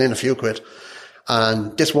just to get in a few quid.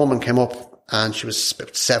 And this woman came up and she was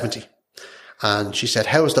 70. And she said,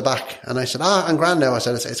 how's the back? And I said, I'm grand now. I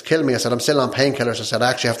said, it's killing me. I said, I'm still on painkillers. I said, I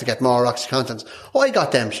actually have to get more OxyContins. Oh, I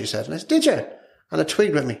got them, she said. And I said, did you? And it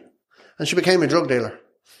twigged with me. And she became a drug dealer.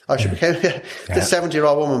 This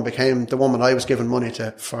 70-year-old woman became the woman I was giving money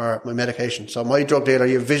to for my medication. So my drug dealer,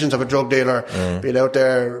 you have visions of a drug dealer being out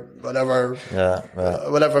there, whatever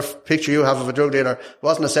picture you have of a drug dealer. It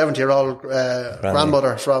wasn't a 70-year-old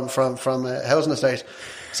grandmother from a housing estate.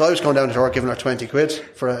 So I was going down to her giving her 20 quid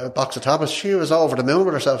for a box of tablets. She was over the moon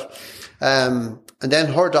with herself. And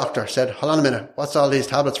then her doctor said, hold on a minute, what's all these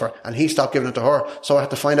tablets for? And he stopped giving it to her. So I had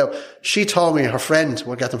to find out. She told me her friend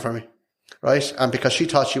would get them for me. Right? And because she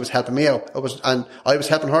thought she was helping me out. And I was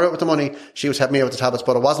helping her out with the money. She was helping me out with the tablets,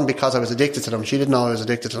 but it wasn't because I was addicted to them. She didn't know I was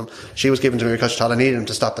addicted to them. She was giving to me because she thought I needed them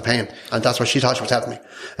to stop the pain. And that's what she thought she was helping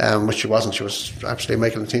me. Which she wasn't. She was actually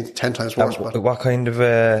making it 10 times worse. What kind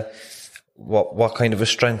of, what kind of a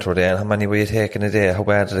strength were they, and how many were you taking a day? How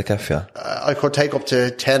bad did it get for you? I could take up to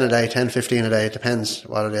 10 a day, 10, 15 a day. It depends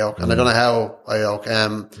what they oak. And I don't know how I oak.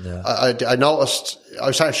 I noticed I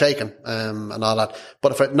started shaking, and all that.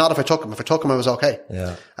 But if I took them. If I took them, I was okay.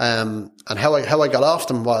 Yeah. And how I got off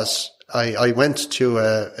them was I went to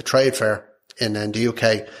a trade fair in the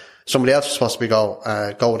UK. Somebody else was supposed to be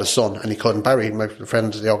go with his son, and he couldn't. Barry, my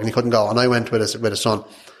friend, and he couldn't go. And I went with his son.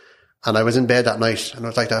 And I was in bed that night, and I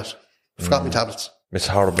was like that. Forgot my tablets. It's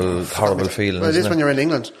horrible feeling. Well, it is when you're in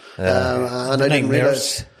England. Yeah. And I didn't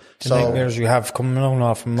realise. The nightmares you have coming on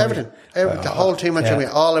off from everything. The whole team went through me.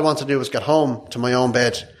 All I wanted to do was get home to my own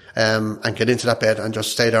bed, and get into that bed and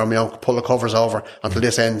just stay there on my own, pull the covers over until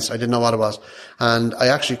this ends. I didn't know what it was. And I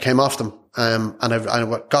actually came off them, and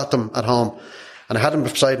I got them at home, and I had them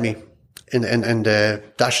beside me in the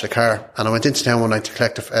dash of the car. And I went into town one night to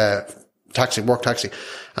collect a work taxi,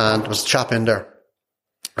 and there was a chap in there.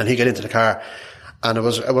 And he got into the car, and it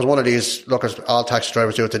was one of these, look, as all taxi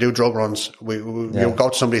drivers do, they do drug runs. You go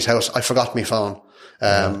to somebody's house. I forgot my phone.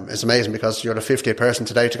 It's amazing because you're the 50th person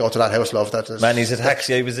today to go to that house, love. That is. Man, he's a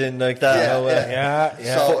taxi. I was in like that.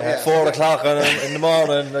 Yeah. 4 o'clock in the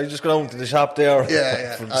morning. I just go down to the shop there.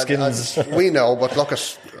 For the skins. We know, but look,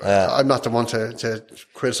 I'm not the one to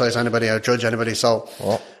criticise anybody or judge anybody. So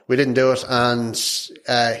we didn't do it. And,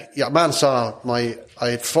 man saw I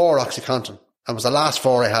had 4 OxyContin. And it was the last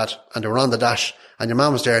 4 I had, and they were on the dash, and your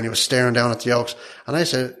man was there and he was staring down at the yolks. And I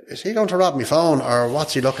said, is he going to rob my phone, or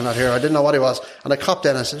what's he looking at here? I didn't know what he was. And I copped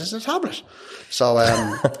in and I said, is it a tablet? So,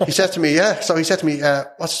 he said to me, yeah. So he said to me,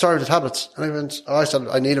 what's the story with the tablets? And I said,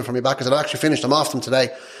 I need them for me back. I said, I actually finished them off them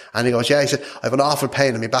today. And he goes, yeah. He said, I have an awful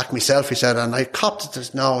pain in my back myself, he said. And I copped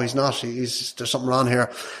it. No, he's not. There's something wrong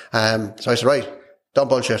here. So I said, right, don't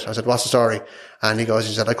bullshit. I said, what's the story? And he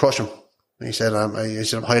said, I crush him. He said, I'm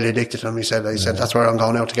highly addicted to him. He said, that's where I'm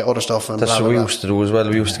going out to get other stuff. And that's what we used to do as well.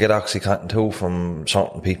 We used to get OxyContin too from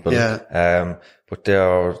certain people. Yeah. But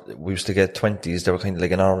we used to get 20s. They were kind of like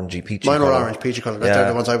an orangey, peachy colour. Mine were orange, peachy colour. They're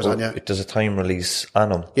the ones I was on, yeah. There's a time release on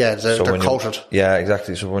them. Yeah, they're coated. Yeah,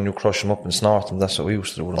 exactly. So when you crush them up and snort them, that's what we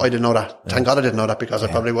used to do. I didn't know that. Thank God I didn't know that, because I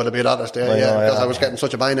probably would have been honest. Because I was getting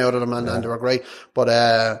such a bang out of them, and they were great.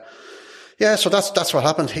 But, so that's what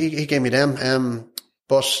happened. He gave me them.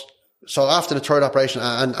 So after the third operation,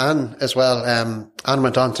 and Anne as well, Anne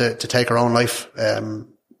went on to take her own life,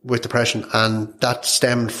 with depression, and that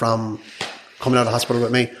stemmed from coming out of hospital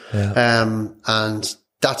with me. Yeah. And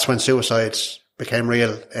that's when suicide became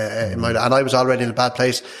real, and I was already in a bad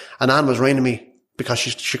place, and Anne was ringing me because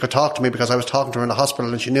she could talk to me, because I was talking to her in the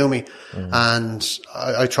hospital and she knew me. And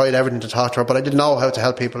I tried everything to talk to her, but I didn't know how to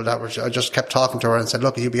help people I just kept talking to her and said,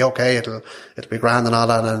 look, you'll be okay. It'll be grand and all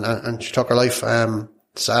that. And she took her life.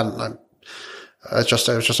 Sad. It was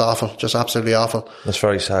just awful, just absolutely awful. That's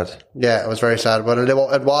very sad. Yeah, it was very sad, but it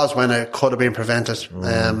was when it could have been prevented.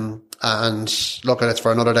 And look, it's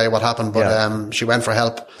for another day what happened, but she went for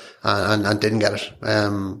help and didn't get it.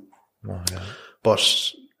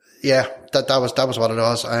 But yeah, that was what it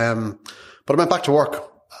was. But I went back to work.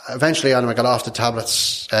 Eventually, I got off the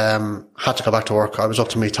tablets, had to go back to work. I was up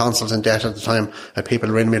to my tonsils in debt at the time. I had people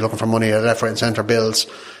ringing me looking for money at left, right and centre, bills,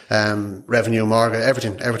 revenue, mortgage,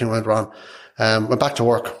 everything went wrong. Went back to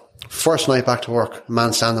work. First night back to work, a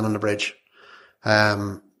man standing on the bridge.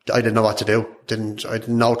 I didn't know what to do. I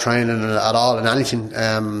didn't know training at all in anything.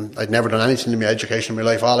 I'd never done anything in my education in my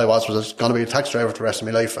life. All I was going to be a taxi driver for the rest of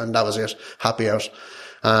my life, and that was it. Happy out.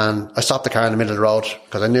 And I stopped the car in the middle of the road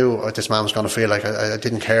because I knew what this man was going to feel like. I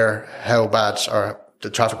didn't care how bad or the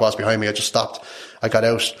traffic was behind me. I just stopped. I got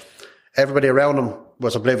out. Everybody around him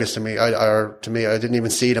was oblivious to me. I didn't even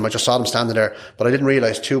see them. I just saw them standing there, but I didn't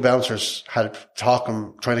realize 2 bouncers had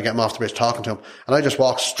trying to get him off the bridge, talking to him. And I just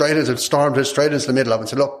walked straight into the middle of him and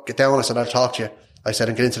said, look, get down. I said, I'll talk to you. I said,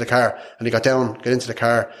 and get into the car. And he got down, get into the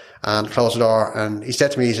car and closed the door. And he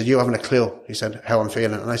said to me, he said, you haven't a clue. He said, how I'm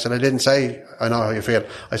feeling. And I said, I didn't say I know how you feel.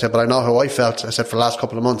 I said, but I know how I felt. I said, for the last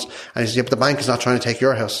couple of months. And he said, yeah, but the bank is not trying to take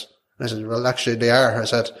your house. And I said, well, actually they are. I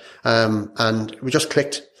said, and we just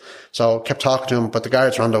clicked. So kept talking to him, but the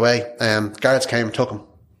guards were on the way. Guards came, took him.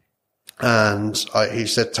 And he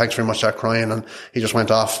said, thanks very much, started crying, and he just went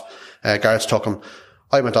off. Guards took him.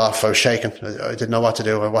 I went off. I was shaking. I didn't know what to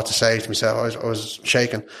do or what to say to myself. I was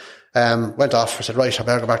shaking. Went off. I said, right, I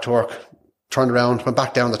better go back to work. Turned around, went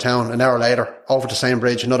back down the town. An hour later, over the same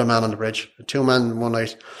bridge, another man on the bridge. 2 men one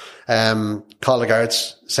night. Called the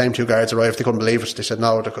guards. Same 2 guards arrived. They couldn't believe it. They said,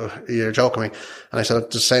 no, you're joking me. And I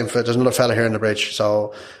said, there's another fella here on the bridge.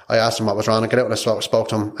 So I asked him what was wrong. I got out and I spoke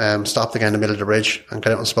to him, stopped again in the middle of the bridge and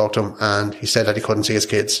got out and spoke to him. And he said that he couldn't see his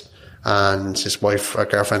kids. And his wife or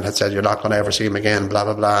girlfriend had said, you're not going to ever see him again, blah,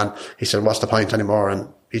 blah, blah. And he said, what's the point anymore?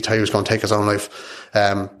 And he thought he was going to take his own life.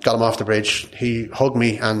 Got him off the bridge. He hugged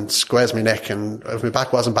me and squeezed my neck. And if my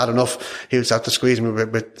back wasn't bad enough, he was out to squeeze me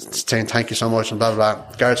with saying, thank you so much and blah, blah,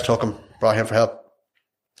 blah. Guards took him, brought him for help.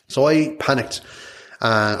 So I panicked.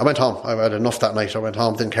 I went home. I had enough that night. I went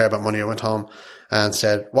home, didn't care about money. I went home and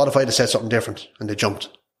said, what if I had said something different? And they jumped.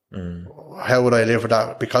 How would I live with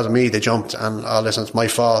that? Because of me, they jumped and all this, and it's my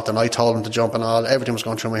fault. And I told them to jump and everything was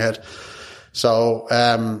going through my head. So,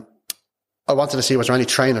 I wanted to see, was there any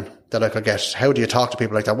training that I could get? How do you talk to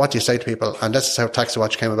people like that? What do you say to people? And this is how Taxi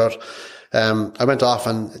Watch came about. I went off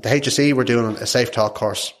and the HSE were doing a Safe Talk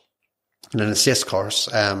course and an assist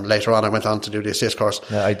course. Later on, I went on to do the assist course.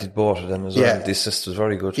 Yeah, I did both of them as well. The assist was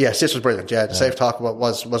very good. Yeah, assist was brilliant. Yeah, the Safe Talk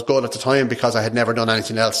was good at the time because I had never done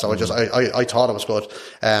anything else. So I thought it was good.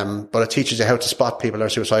 But it teaches you how to spot people that are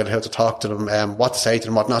suicidal, how to talk to them, what to say to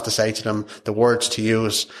them, what not to say to them, the words to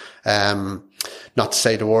use. Not to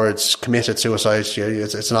say the words committed suicide.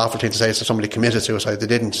 It's an awful thing to say to somebody committed suicide. They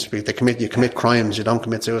didn't. You commit crimes. You don't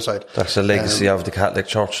commit suicide. That's the legacy of the Catholic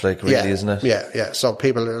Church, isn't it? Yeah. So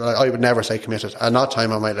people, I would never say committed. At that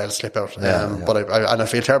time, I might let it slip out. But I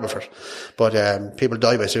feel terrible for it. But people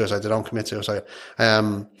die by suicide. They don't commit suicide.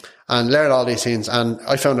 And learn all these things. And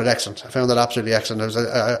I found it excellent. I found it absolutely excellent.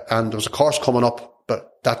 And there was a course coming up,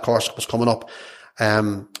 but that course was coming up.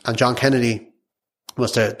 And John Kennedy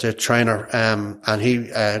was the trainer, and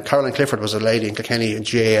Caroline Clifford was a lady in Kilkenny in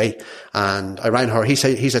GAA, and I rang her. He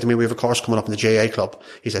said to me, we have a course coming up in the GAA club.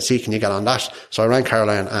 He said, see, can you get on that? So I rang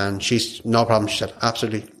Caroline and she's no problem. She said,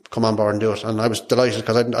 absolutely, come on board and do it. And I was delighted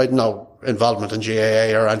because I had no involvement in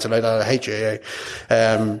GAA or anything like that. I hate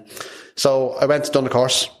GAA. So I went and done the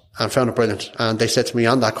course and found it brilliant. And they said to me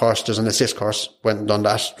on that course, there's an assist course. Went and done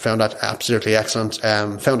that. Found that absolutely excellent.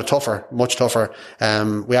 Found it tougher, much tougher.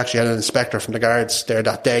 We actually had an inspector from the guards there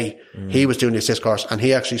that day. He was doing the assist course and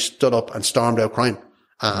he actually stood up and stormed out crying.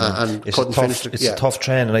 And couldn't finish it. It's a tough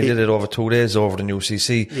training. I did it over 2 days over the new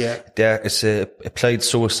CC. Yeah. It's a applied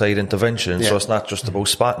suicide intervention. So it's not just about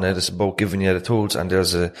spotting it. It's about giving you the tools, and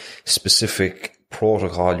there's a specific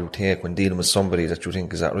protocol you take when dealing with somebody that you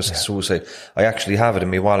think is at risk of suicide. I actually have it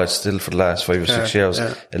in my wallet still for the last 5 or 6 years,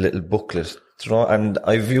 a little booklet, and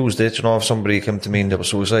I've used it, if somebody came to me and they were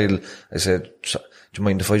suicidal, I said, do you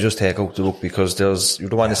mind if I just take out the book, because you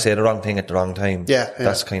don't want to say the wrong thing at the wrong time.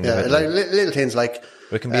 That's kind of it. Like little things like,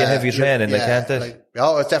 it can be a heavy training, can't it?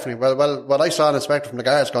 It's definitely. Well, when I saw an inspector from the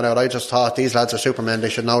guards going out, I just thought these lads are supermen. They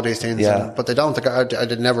should know these things. Yeah. But they don't. I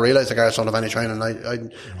did never realise the guards don't have any training. I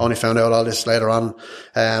only found out all this later on.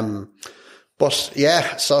 But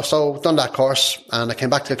yeah, so done that course and I came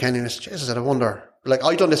back to Kilkenny and I said, Jesus, I wonder,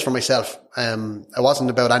 I'd done this for myself. It wasn't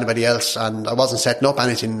about anybody else and I wasn't setting up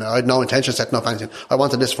anything. I had no intention of setting up anything. I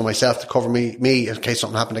wanted this for myself to cover me in case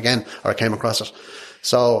something happened again or I came across it.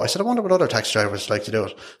 So I said, I wonder what other taxi drivers like to do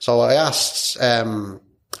it. So I asked,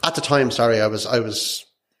 at the time, I was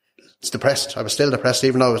depressed. I was still depressed,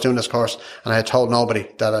 even though I was doing this course, and I had told nobody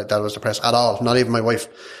that I was depressed at all, not even my wife.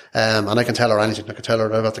 And I can tell her anything. I could tell her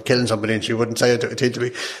about killing somebody and she wouldn't say it to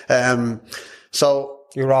me. So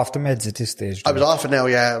you're off the meds at this stage? I was off it now,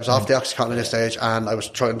 yeah. I was off the Oxycontin at this stage and I was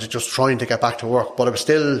trying to get back to work, but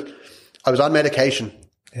I was on medication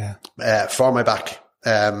for my back,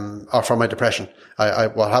 or for my depression.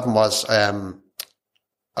 What happened was,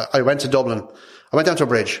 I went to Dublin. I went down to a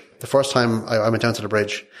bridge. The first time I went down to the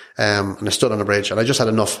bridge, and I stood on the bridge, and I just had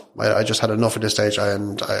enough. I just had enough at this stage,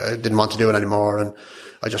 and I didn't want to do it anymore, and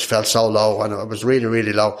I just felt so low, and I was really,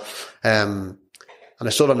 really low. And I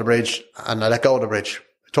stood on the bridge, and I let go of the bridge.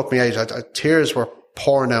 It took me ages. Tears were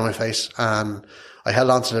pouring down my face, and I held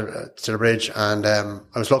on to the bridge, and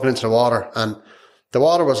I was looking into the water, and the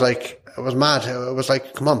water was like, it was mad. It was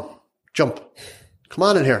like, come on, jump. Come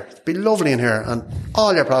on in here. It'd be lovely in here, and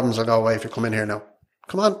all your problems will go away if you come in here now.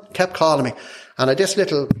 Come on. Kept calling me. And I had this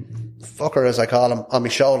little fucker, as I call him, on my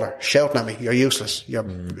shoulder, shouting at me, you're useless. You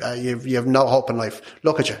have no hope in life.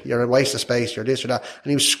 Look at you. You're a waste of space. You're this or that.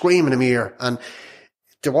 And he was screaming in my ear. And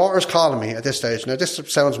the water's calling me at this stage. Now, this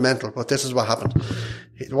sounds mental, but this is what happened.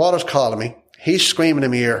 The water's calling me. He's screaming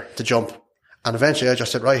in my ear to jump. And eventually I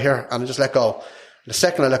just said, right here. And I just let go. The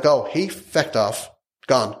second I let go, he fecked off,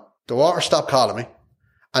 gone. The water stopped calling me.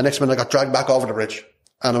 And next minute I got dragged back over the bridge.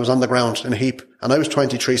 And I was on the ground in a heap. And I was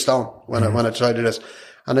 23 stone when I decided to do this.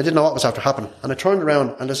 And I didn't know what was after happening. And I turned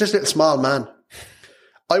around, and there's this little small man.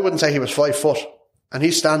 I wouldn't say he was 5 foot. And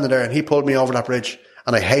he's standing there, and he pulled me over that bridge.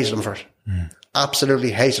 And I hated him for it.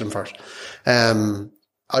 Absolutely hated him for it.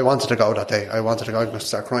 I wanted to go that day. I wanted to go. I'm going to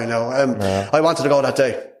start crying now. I wanted to go that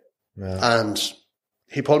day. And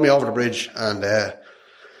he pulled me over the bridge, and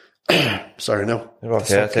sorry, no.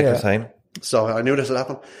 Okay, take your time. So I knew this would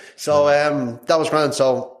happen. So that was grand.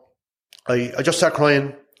 So I just started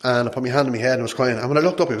crying, and I put my hand on my head and was crying. And when I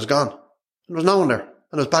looked up, he was gone. There was no one there.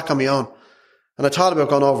 And I was back on my own. And I thought about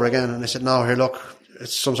going over again. And I said, no, here, look,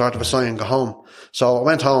 it's some sort of a sign. Go home. So I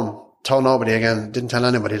went home, told nobody again, didn't tell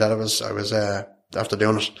anybody that I was after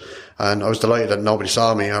doing it. And I was delighted that nobody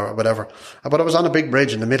saw me or whatever. But I was on a big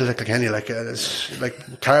bridge in the middle of Kilkenny, like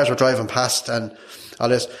cars were driving past and all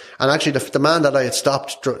this. And actually the man that I had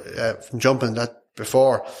stopped from jumping that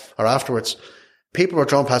before or afterwards, people were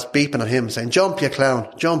driving past beeping at him saying, jump, you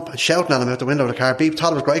clown, jump, and shouting at him out the window of the car. Beep,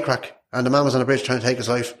 thought it was great crack. And the man was on the bridge trying to take his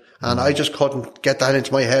life. And I just couldn't get that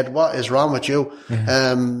into my head. What is wrong with you?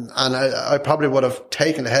 And I probably would have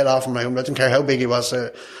taken the head off him. I didn't care how big he was.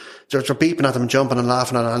 They're beeping at him, jumping and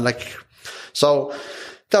laughing at him. So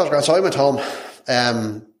that was great. So I went home,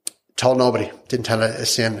 told nobody, didn't tell a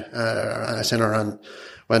sinner, and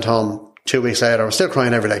went home 2 weeks later. I was still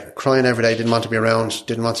crying every day, didn't want to be around,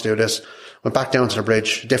 didn't want to do this. Went back down to the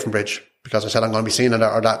bridge, a different bridge, because I said I'm going to be seen,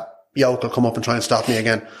 or that yoke will come up and try and stop me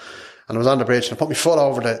again. And I was on the bridge, and I put my foot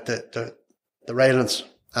over the railings,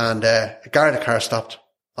 and a guard car stopped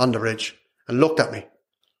on the bridge and looked at me.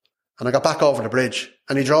 And I got back over the bridge,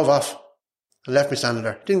 and he drove off and left me standing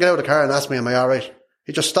there. Didn't get out of the car and ask me, am I all right?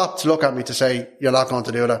 He just stopped to look at me to say, you're not going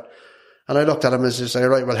to do that. And I looked at him and said,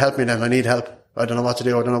 right, well, help me then. I need help. I don't know what to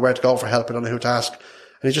do. I don't know where to go for help. I don't know who to ask.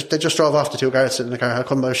 And they just drove off, the two guards sitting in the car.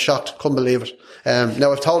 I was shocked. Couldn't believe it.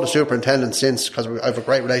 Now I've told the superintendent since, because I have a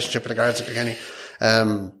great relationship with the guards at Kilkenny.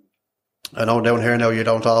 I know down here now you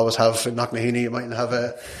don't always have, in Knocknaheeny, you mightn't have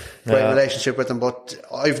a great relationship with them, but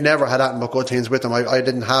I've never had that but good things with them. I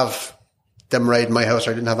didn't have them raiding my house.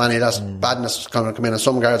 I didn't have any of that badness kind of come in. And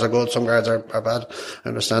some guards are good, some guards are bad. I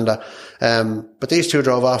understand that. But these two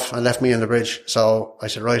drove off and left me in the bridge. So I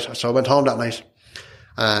said, right. So I went home that night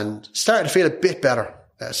and started to feel a bit better,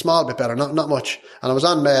 a small bit better, not much. And I was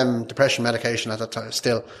on depression medication at that time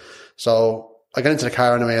still. So I got into the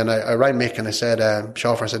car anyway, and I rang Mick and I said,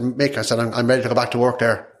 chauffeur, I said, Mick, I said, I'm ready to go back to work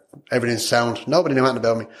there. Everything's sound. Nobody knew anything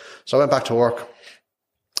about me. So I went back to work.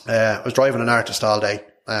 I was driving an artist all day.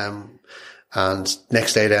 And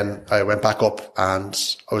next day then I went back up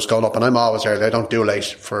and I was going up, and I'm always early. I don't do late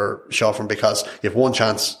for chauffeuring because you have one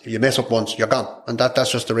chance. You mess up once, you're gone. And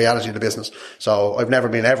that's just the reality of the business. So I've never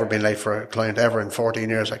been late for a client ever in 14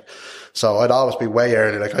 years. So I'd always be way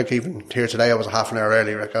early. Even here today, I was a half an hour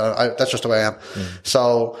early. That's just the way I am.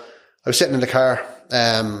 So I was sitting in the car,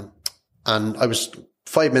 and I was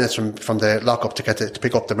 5 minutes from the lockup to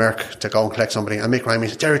pick up the Merc to go and collect somebody. And Mick rang me.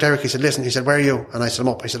 He said, Derek, he said, listen, he said, where are you? And I said, I'm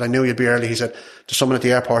up. He said, I knew you'd be early. He said, there's someone at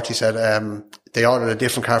the airport. He said, they ordered a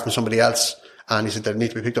different car from somebody else. And he said, they need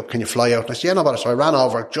to be picked up. Can you fly out? And I said, yeah, no bother. So I ran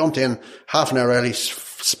over, jumped in half an hour early,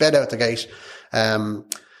 sped out the gate,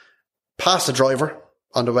 passed the driver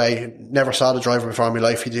on the way. Never saw the driver before in my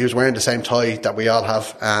life. He was wearing the same tie that we all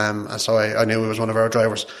have. And so I knew he was one of our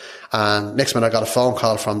drivers. And next minute I got a phone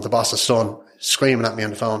call from the boss's son, screaming at me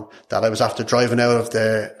on the phone that I was after driving out of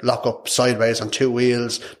the lockup sideways on 2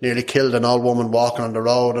 wheels, nearly killed an old woman walking on the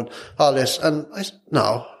road and all this. And I said,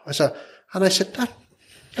 no. I said,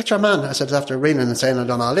 that's your man. I said, after ringing and saying I'd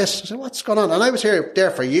done all this. I said, what's going on? And I was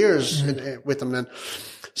there for years with them then.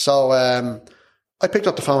 So, I picked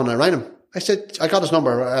up the phone and I rang him. I said, I got his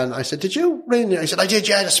number and I said, did you ring? I said, I did,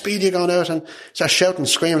 yeah, the Speedy gone out, and he started shouting,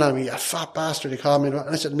 screaming at me, you fat bastard, he called me. And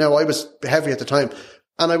I said, no, I was heavy at the time.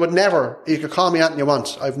 And I would never, you could call me anything you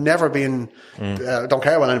want. I've never been, don't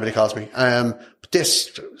care what anybody calls me. But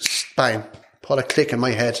this, bang, put a click in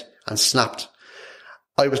my head and snapped.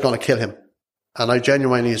 I was going to kill him. And I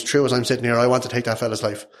genuinely, as true as I'm sitting here, I want to take that fella's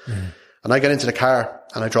life. And I got into the car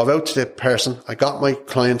and I drove out to the person. I got my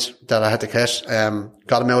client that I had to get,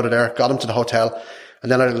 got him out of there, got him to the hotel.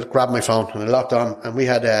 And then I grabbed my phone and I locked on, and we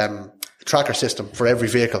had, a tracker system for every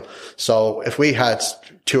vehicle. So if we had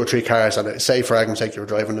 2 or 3 cars, and say for argument's sake you were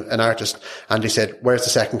driving an artist and he said, where's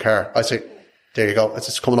the second car? I say, there you go.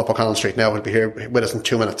 It's coming up O'Connell Street now. It'll be here with us in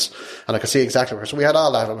 2 minutes. And I could see exactly where. So we had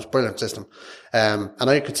all that. It was a brilliant system. And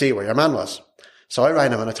I could see where your man was. So I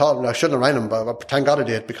rang him and I told him I shouldn't have rang him, but thank God I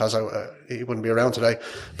did, because he wouldn't be around today.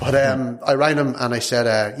 But I rang him and I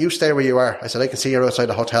said, you stay where you are. I said, I can see you're outside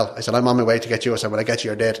the hotel. I said, I'm on my way to get you. I said, when I get you,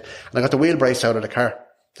 you're dead. And I got the wheel brace out of the car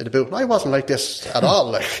in the boot. And I wasn't like this at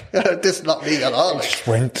all. Like, this is not me at all. Like,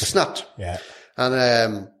 went. Snapped. Yeah. And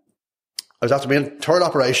I was after being third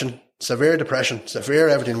operation, severe depression, severe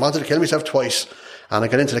everything. Wanted to kill myself twice. And I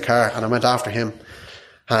got into the car and I went after him.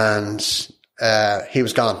 And he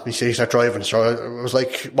was gone. He started driving. So it was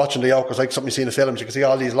like watching the yoke. It was like something you see in the films. You could see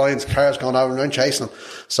all these lines, cars going out and around chasing him.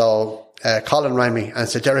 So Colin rang me and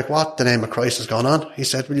said, Derek, what the name of Christ is going on? He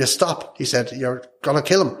said, will you stop? He said, you're going to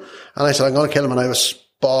kill him. And I said, I'm going to kill him. And I was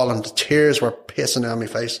bawling. The tears were pissing down my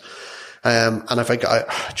face. And if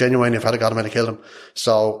I genuinely, if I'd have got him, I'd have killed him.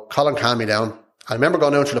 So Colin calmed me down. I remember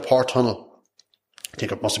going down through the Port Tunnel. I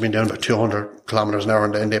think it must have been down about 200 kilometres an hour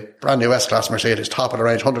in the brand new S-Class Mercedes, top of the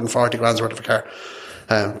range, 140 grand's worth of a car,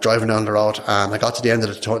 driving down the road. And I got to the end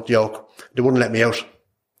of the yoke. They wouldn't let me out.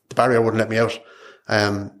 The barrier wouldn't let me out.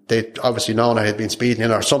 They obviously known I had been speeding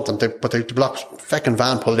in or something, but they blocked, feckin'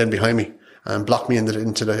 van pulled in behind me and blocked me into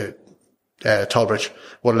the toll bridge.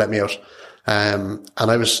 Wouldn't let me out. And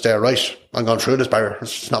I was there, right, I'm going through this barrier.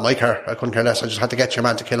 It's not my car. I couldn't care less. I just had to get your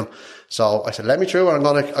man to kill him. So I said, let me through, or I'm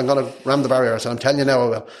going to ram the barrier. I said, I'm telling you now I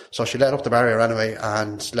will. So she let up the barrier anyway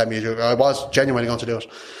and let me do it. I was genuinely going to do it.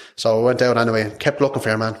 So I went out anyway and kept looking for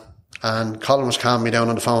your man. And Colin was calming me down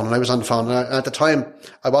on the phone, and I was on the phone. And at the time,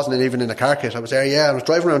 I wasn't even in a car kit. I was there, I was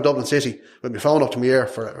driving around Dublin City with my phone up to my ear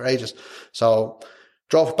for ages. So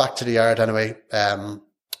drove back to the yard anyway,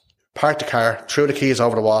 parked the car, threw the keys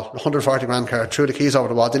over the wall, 140 grand car, threw the keys over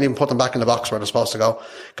the wall, didn't even put them back in the box where they're supposed to go,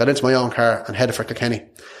 got into my own car and headed for Kilkenny,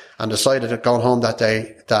 and decided that going home that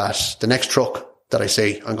day that the next truck that I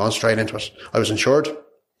see, I'm going straight into it. I was insured.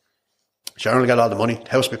 Generally got all the money, the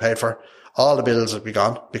house would be paid for, all the bills would be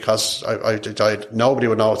gone, because I died. Nobody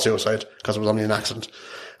would know it's suicide because it was only an accident,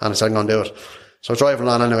 and I said I'm going to do it. So driving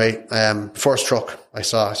on anyway, first truck I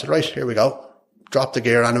saw, I said, right, here we go. Dropped the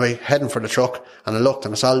gear anyway, heading for the truck, and I looked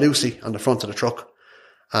and I saw Lucy on the front of the truck.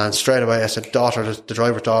 And straight away I said, daughter, the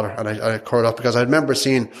driver's daughter. And I curled up because I remember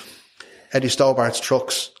seeing Eddie Stobart's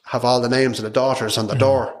trucks have all the names of the daughters on the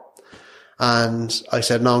door. And I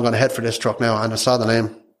said, no, I'm going to head for this truck now. And I saw the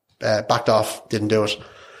name, backed off, didn't do it.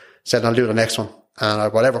 Said, I'll do the next one.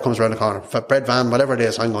 And whatever comes around the corner, bread van, whatever it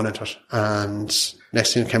is, I'm going into it. And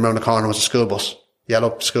next thing that came around the corner was a school bus,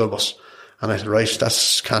 yellow school bus. And I said, right,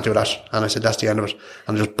 can't do that. And I said, that's the end of it.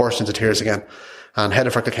 And I just burst into tears again and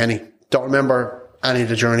headed for Kilkenny. Don't remember any of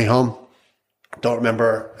the journey home. Don't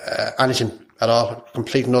remember anything at all.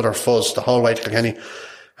 Complete and utter fuzz the whole way to Kilkenny.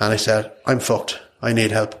 And I said, I'm fucked. I need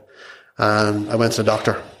help. And I went to the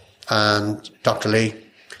doctor, and Dr. Lee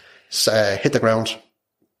hit the ground,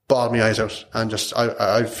 bawled my eyes out, and just,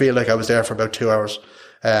 I feel like I was there for about 2 hours.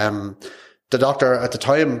 The doctor at the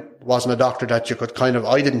time wasn't a doctor that you could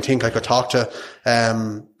I didn't think I could talk to.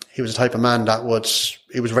 He was the type of man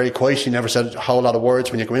he was very quiet. He never said a whole lot of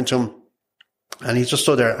words when you go into him. And he just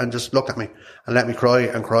stood there and just looked at me and let me cry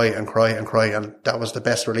and cry and cry and cry. And that was the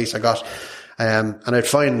best release I got. And I'd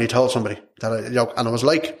finally told somebody that and it was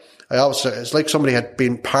like, it's like somebody had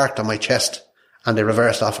been parked on my chest and they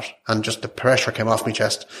reversed off it. And just the pressure came off my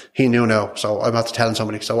chest. He knew now. So I'm after telling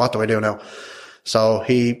somebody. So what do I do now? So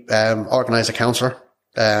he organised a counsellor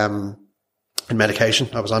in medication.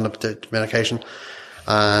 I was on the medication,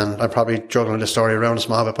 and I'm probably juggling this story around a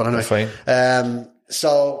small bit, but anyway. Fine.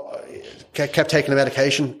 So kept taking the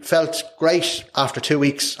medication. Felt great after 2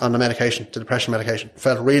 weeks on the medication, the depression medication.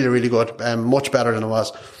 Felt really, really good, much better than it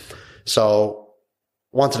was. So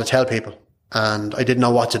wanted to tell people, and I didn't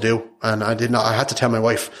know what to do, and I had to tell my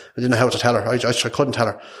wife. I didn't know how to tell her. I couldn't tell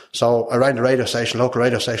her. So I rang the radio station, local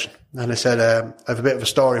radio station, and I said, I have a bit of a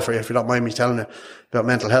story for you if you don't mind me telling you about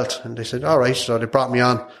mental health. And they said, all right. So they brought me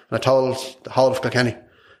on, and I told the whole of Kilkenny.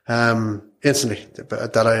 instantly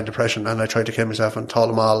that I had depression, and I tried to kill myself and told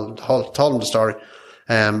them the story.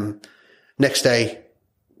 Next day,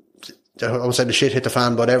 I won't say the shit hit the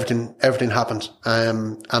fan, but everything happened,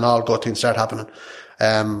 and all good things started happening.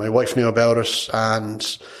 My wife knew about it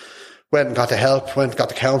and went and got the help, went and got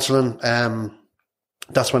the counselling.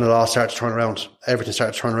 That's when it all started to turn around. Everything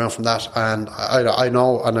started to turn around from that. And I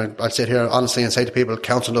know, and I'll sit here honestly and say to people,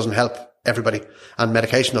 counselling doesn't help everybody, and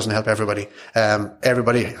medication doesn't help everybody.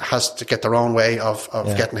 Everybody has to get their own way of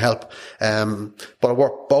getting help. But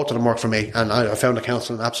both of them worked for me, and I found the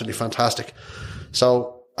counselling absolutely fantastic.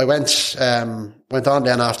 So I went on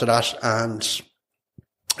then after that, and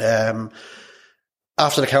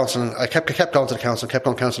after the counselling, I kept going to the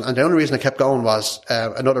counselling, and the only reason I kept going was,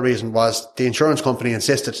 another reason was the insurance company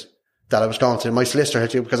insisted that I was going to. My solicitor had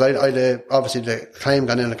to, because I obviously the claim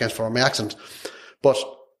gone in against for my accident, but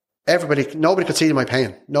nobody could see my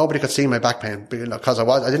pain. Nobody could see my back pain because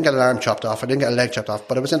I didn't get an arm chopped off, I didn't get a leg chopped off,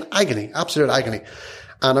 but I was in agony, absolute agony.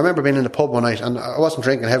 And I remember being in the pub one night, and I wasn't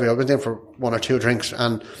drinking heavy. I was in for 1 or 2 drinks,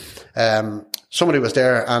 and somebody was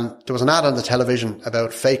there, and there was an ad on the television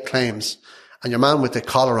about fake claims, and your man with the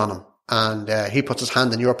collar on him, and he puts his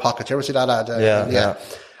hand in your pocket. You ever see that ad? Yeah.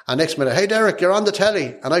 And next minute, hey Derek, you're on the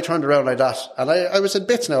telly. And I turned around like that, and I was in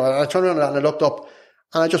bits now. And I turned around like that, and I looked up,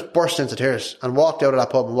 and I just burst into tears and walked out of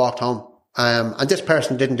that pub and walked home. And this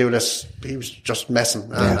person didn't do this. He was just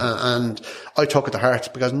messing. And I took it to heart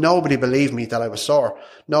because nobody believed me that I was sore.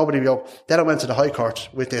 Then I went to the High Court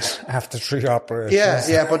with this. After 3 operations.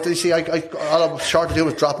 Yeah. But you see, all I was short to do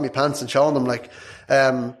was dropping my pants and showing them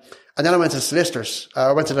and then I went to the solicitors.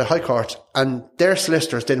 I went to the High Court, and their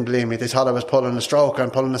solicitors didn't believe me. They thought I was pulling a stroke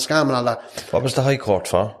and pulling a scam and all that. What was the High Court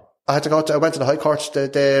for? I went to the High Court.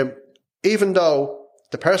 Even though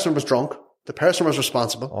the person was drunk, the person was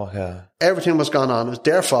responsible. Oh, yeah. Everything was gone on. It was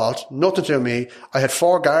their fault. Nothing to do with me. I had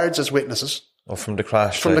 4 guards as witnesses. Oh, from the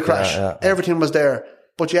crash. From the crash. Yeah. Everything was there.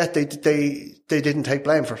 But yet they didn't take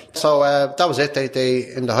blame for it. So, that was it. They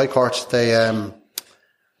in the High Court,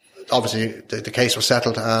 obviously the case was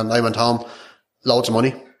settled, and I went home, loads of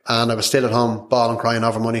money, and I was still at home bawling, crying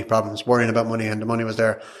over money problems, worrying about money, and the money was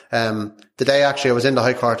there. The day actually I was in the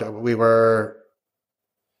High Court, it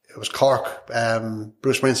was Cork.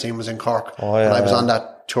 Bruce Springsteen was in Cork. Oh, yeah, and I was on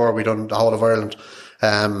that tour. We done the whole of Ireland.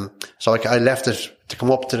 So I left it to come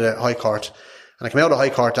up to the High Court, and I came out of the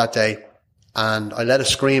High Court that day, and I let a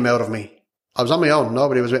scream out of me. I was on my own.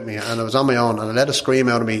 Nobody was with me, and I was on my own, and I let a scream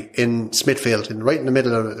out of me in Smithfield, right in the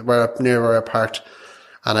middle of near where I parked.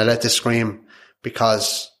 And I let this scream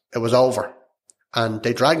because it was over, and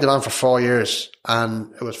they dragged it on for 4 years,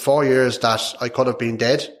 and it was 4 years that I could have been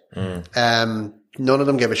dead. None of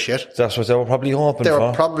them gave a shit. That's what they were probably hoping for. They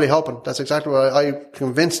were probably hoping. That's exactly what I'm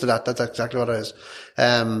convinced of that. That's exactly what it is.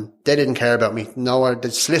 They didn't care about me. No,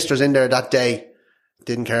 the solicitors in there that day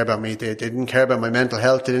didn't care about me. They didn't care about my mental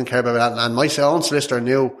health. They didn't care about that. And my own solicitor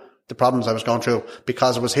knew the problems I was going through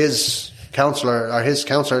because it was his counsellor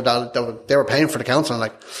that they were paying for the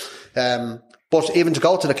counselling. But even to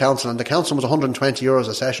go to the counselling was €120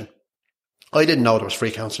 a session. I didn't know there was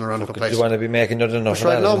free counselling around the place. You want to be making nothing enough?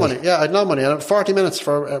 I had no money. Yeah, I had no money. I had 40 minutes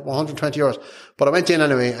for €120. But I went in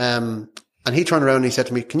anyway, and he turned around and he said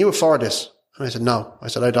to me, "Can you afford this?" And I said, "No." I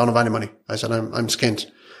said, "I don't have any money." I said, I'm skint.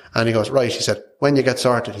 And he goes, "Right." He said, "When you get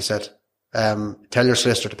sorted," he said, "tell your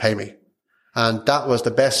solicitor to pay me." And that was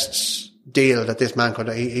the best deal that this man could.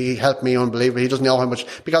 He helped me unbelievably. He doesn't know how much,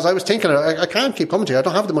 because I was thinking, I can't keep coming to you. I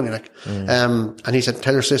don't have the money. And he said,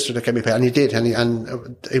 "Tell your sister to get me paid." And he did. And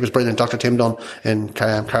he was brilliant. Dr. Tim Dunn in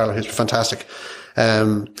Carlow. He's fantastic.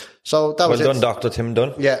 So that was it. Well done, Dr. Tim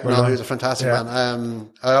Dunn. Yeah, he was a fantastic man.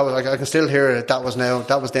 I can still hear it. That was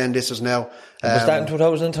then, this is now. Was that in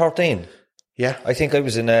 2013? Yeah. I think I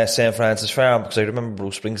was in St. Francis Farm because I remember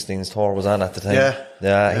Bruce Springsteen's tour was on at the time.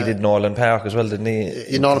 Yeah. He did Nolan Park as well, didn't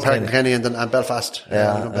he? Nolan Park in Kenny and Belfast.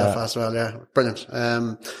 Belfast as well, yeah. Brilliant.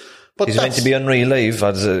 But he's meant to be unreal live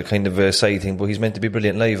as a kind of a side thing, but he's meant to be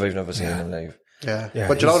brilliant live. I've never seen him live. Yeah.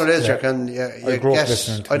 But you know what it is,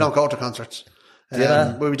 I don't go to concerts.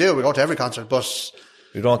 Well, we do. We go to every concert, but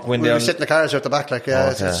you don't go in there. We sit in the cars at the back, it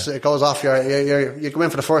goes off. You go in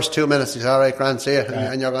for the first 2 minutes. You say, "All right, grand, see you,"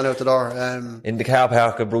 and you're going out the door. In the car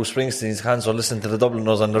park of Bruce Springsteen's hands are listening to the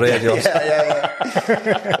Dubliners on the radio.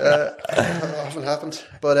 Often happened,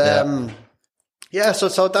 but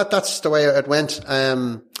so that's the way it went.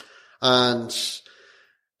 And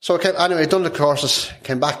so anyway, done the courses,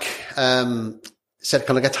 came back, said,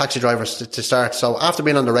 "Can I get taxi drivers to start?" So after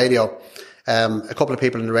being on the radio, a couple of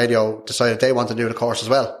people in the radio decided they want to do the course as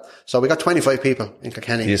well. So we got 25 people in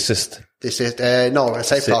Kilkenny. The assist? No, a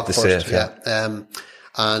safe talk first.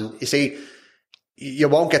 And you see, you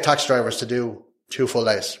won't get taxi drivers to do 2 full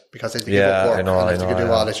days because they give up work. I know. You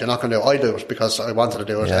do all this. You're not going to do it. I do it because I wanted to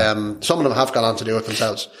do it. Yeah. Some of them have gone on to do it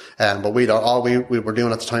themselves. But we don't. All we were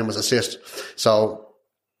doing at the time was assist. So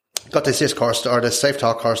got the assist course or the Safe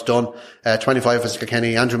Talk course done. 25 was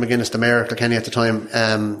Kilkenny. Andrew McGuinness, the mayor of Kilkenny at the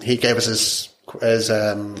time, he gave us his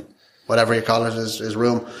whatever you call it, his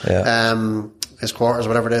room, his quarters,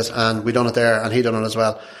 whatever it is, and we done it there, and he done it as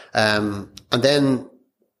well. And then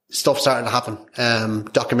stuff started to happen.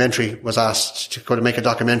 Documentary was asked to make a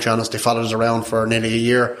documentary on us. They followed us around for nearly a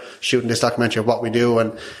year shooting this documentary of what we do,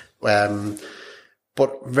 and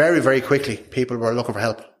but very, very quickly people were looking for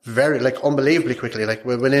help. Unbelievably quickly. Like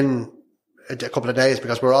within a couple of days,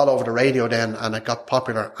 because we were all over the radio then, and it got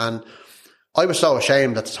popular. And I was so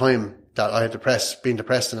ashamed at the time that I had been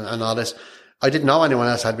depressed and all this. I didn't know anyone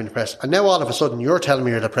else had been depressed. And now all of a sudden you're telling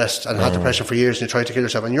me you're depressed and had depression for years and you tried to kill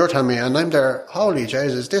yourself, and you're telling me, and I'm there, holy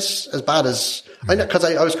Jesus, is this as bad as I know? Because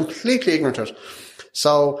I was completely ignorant of it.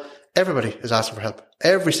 So everybody is asking for help.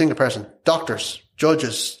 Every single person, doctors,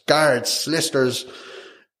 judges, guards, solicitors,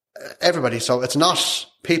 everybody. So it's not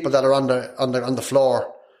people that are on the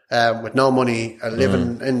floor, with no money,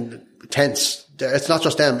 living in tents. It's not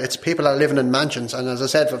just them. It's people that are living in mansions. And as I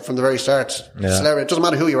said from the very start, it doesn't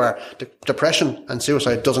matter who you are. Depression and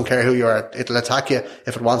suicide doesn't care who you are. It'll attack you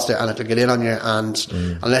if it wants to, and it'll get in on you. And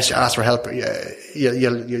unless you ask for help, and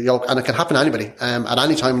it can happen to anybody. At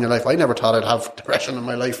any time in your life. I never thought I'd have depression in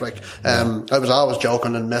my life. I was always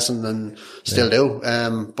joking and messing, and still do.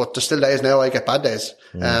 But there's still days now I get bad days.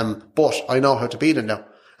 But I know how to beat it now.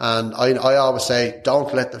 And I always say,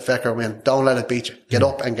 don't let the fecker win. Don't let it beat you. Get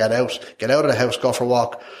up and get out. Get out of the house, go for a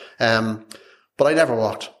walk. But I never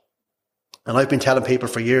walked. And I've been telling people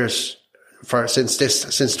for years, since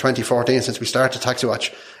 2014, since we started Taxi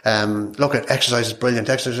Watch, look at exercise is brilliant,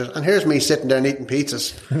 exercise. And here's me sitting there and eating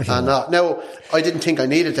pizzas. And now I didn't think I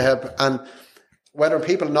needed to help. And whether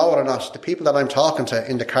people know it or not, the people that I'm talking to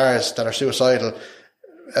in the cars that are suicidal,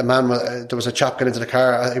 there was a chap got into the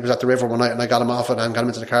car. He was at the river one night, and I got him off it and got him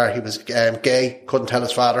into the car. He was gay, couldn't tell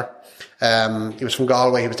his father. He was from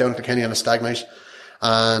Galway. He was down in Kilkenny on a stag night.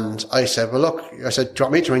 And I said, well, look, do you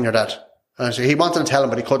want me to ring your dad? And I said, he wanted to tell him,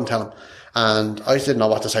 but he couldn't tell him. And I didn't know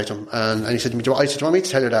what to say to him. And he said, do you want me to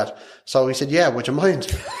tell your dad? So he said, yeah, would you mind?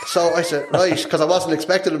 So I said, right, because I wasn't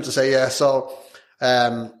expecting him to say yeah. So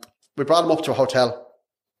we brought him up to a hotel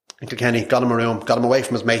in Kilkenny, got him a room, got him away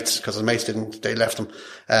from his mates, because his mates they left him.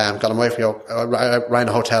 Got him away from, I ran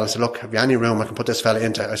a hotel. I said, look, have you any room I can put this fella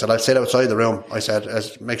into? I said, I'll sit outside the room. I said,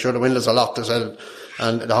 make sure the windows are locked. I said,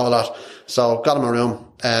 and the whole lot. So got him a room.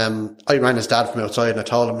 I rang his dad from outside, and I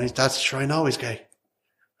told him, his dad said, sure, I know he's gay.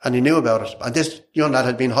 And he knew about it. And this young lad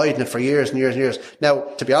had been hiding it for years and years and years. Now,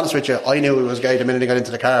 to be honest with you, I knew he was gay the minute he got into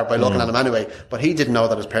the car by looking at him anyway, but he didn't know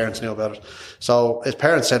that his parents knew about it. So his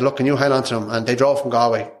parents said, look, can you hang on to him? And they drove from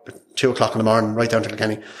Galway at 2:00 in the morning right down to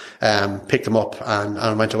Kilkenny, picked him up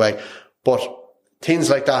and went away. But things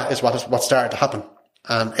like that is what started to happen.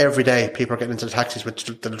 And every day people are getting into the taxis with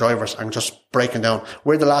the drivers and just breaking down.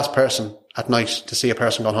 We're the last person at night to see a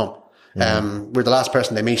person going home. We're the last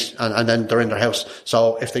person they meet, and then they're in their house.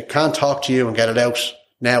 So if they can't talk to you and get it out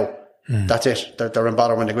now, that's it. They're in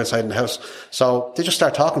bother when they go inside in the house. So they just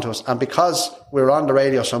start talking to us. And because we were on the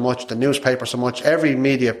radio so much, the newspaper so much, every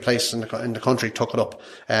media place in the country took it up.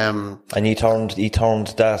 And you turned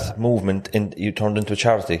that movement you turned into a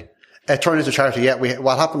charity. It turned into a charity, yeah.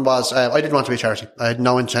 What happened was, I didn't want to be a charity. I had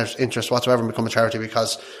no interest whatsoever in becoming a charity,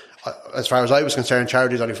 because as far as I was concerned,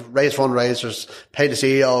 charities only raise fundraisers, pay the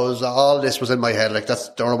CEOs, all this was in my head. Like,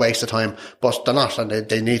 they're a waste of time, but they're not, and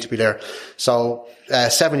they need to be there. So,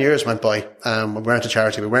 7 years went by, we weren't a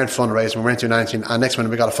charity, we weren't fundraising, we weren't doing anything, and next minute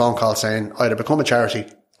we got a phone call saying, either become a charity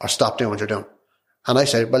or stop doing what you're doing. And I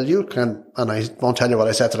said, well, you can, and I won't tell you what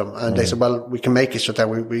I said to them. And they said, well, we can make it so that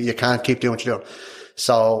you can't keep doing what you're doing.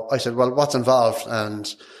 So I said, well, what's involved?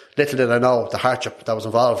 And little did I know the hardship that was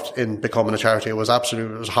involved in becoming a charity. It was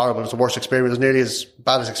horrible. It was the worst experience. It was nearly as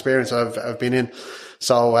bad as experience I've been in.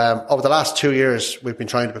 So, over the last 2 years, we've been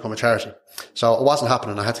trying to become a charity. So it wasn't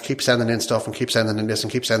happening. I had to keep sending in stuff and keep sending in this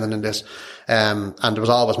and keep sending in this. And there was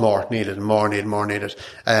always more needed and more needed.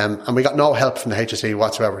 And we got no help from the HSE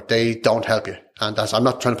whatsoever. They don't help you. And I'm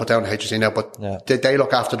not trying to put down the HSE now, but they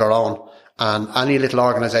look after their own. And any little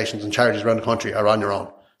organisations and charities around the country are on your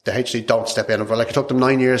own. The HSE don't step in. Like, it took them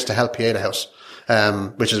 9 years to help Pieta House,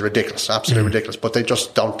 which is ridiculous, absolutely ridiculous. But they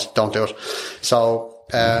just don't do it. So,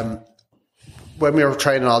 when we were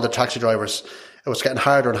training all the taxi drivers, it was getting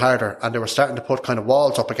harder and harder, and they were starting to put kind of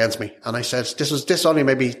walls up against me. And I said, this only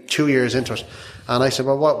maybe 2 years into it. And I said,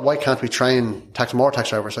 well, why can't we train more taxi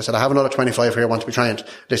drivers? I said, I have another 25 here want to be trained.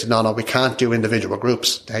 They said, no, we can't do individual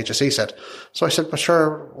groups, the HSE said. So I said, but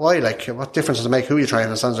sure, why? Like, what difference does it make who you train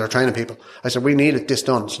as long as they're training people? I said, we need this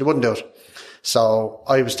done. So they wouldn't do it. So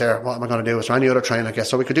I was there, what am I going to do? Is there any other training, I guess?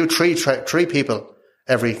 So we could do three people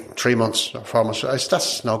every 3 months or 4 months. I said,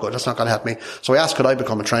 that's no good. That's not going to help me. So I asked, could I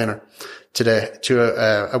become a trainer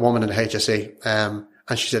to a woman in the HSE?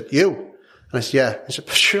 And she said, you? And I said, yeah. I said,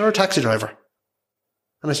 but you're a taxi driver.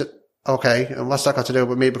 And I said, okay. And what's that got to do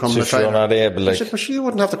with me becoming a trainer? You're not able, like... I said, but you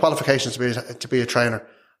wouldn't have the qualifications to be a trainer.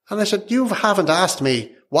 And I said, you haven't asked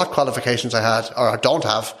me what qualifications I had or I don't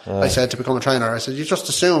have. I said, to become a trainer. I said, you just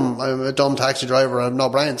assume I'm a dumb taxi driver and I have no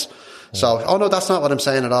brains. So, oh no, that's not what I'm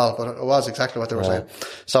saying at all, but it was exactly what they were saying.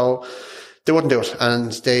 So they wouldn't do it.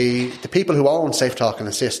 And the people who own Safe Talk and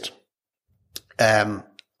Assist,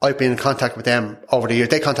 I've been in contact with them over the years.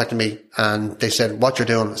 They contacted me and they said, what you're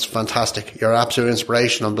doing is fantastic. You're an absolute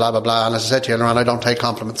inspiration and blah, blah, blah. And as I said to you, Lauren, I don't take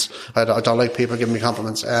compliments. I don't like people giving me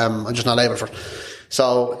compliments. I'm just not able for it.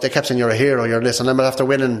 So they kept saying, you're a hero, you're this. And then after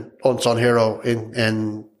winning Unsung Hero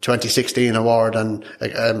in 2016 award, and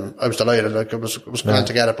I was delighted. Like, it was grand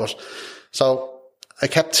to get it. But so I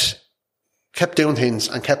kept doing things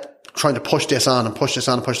and kept trying to push this on and push this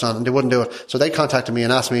on and push this on, and they wouldn't do it. So they contacted me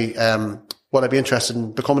and asked me, would I be interested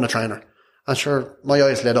in becoming a trainer? And sure, my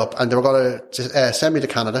eyes lit up, and they were going to send me to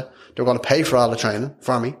Canada. They were going to pay for all the training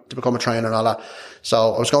for me to become a trainer and all that.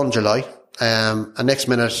 So I was going in July. And next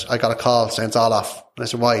minute I got a call saying it's all off. And I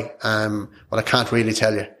said, why? Well, I can't really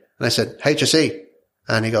tell you. And I said, HSE.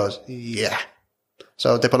 And he goes, yeah.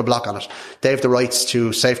 So they put a block on it. They have the rights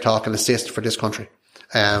to Safe Talk and Assist for this country.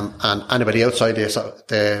 And anybody outside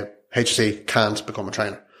the HSE can't become a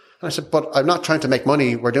trainer. And I said, but I'm not trying to make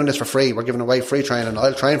money. We're doing this for free. We're giving away free training.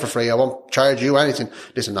 I'll train for free. I won't charge you anything.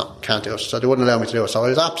 They said, no, can't do it. So they wouldn't allow me to do it. So I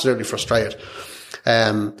was absolutely frustrated.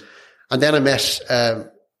 And then I met,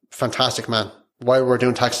 fantastic man. While we were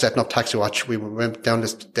doing setting up Taxi Watch, we went down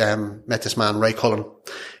this, met this man, Ray Cullen.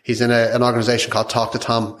 He's in an organisation called Talk to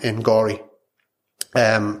Tom in Gorey.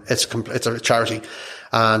 It's a charity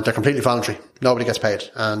and they're completely voluntary. Nobody gets paid.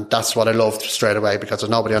 And that's what I loved straight away, because there's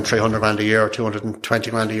nobody on 300 grand a year or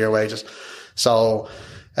 220 grand a year wages. So,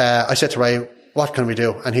 I said to Ray, what can we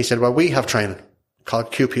do? And he said, well, we have training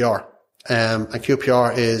called QPR. And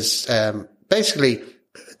QPR is, basically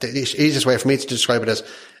the easiest way for me to describe it is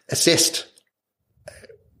assist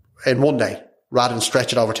in 1 day rather than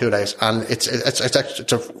stretch it over 2 days. And it's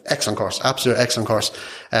an excellent course, absolute excellent course.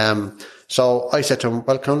 So I said to him,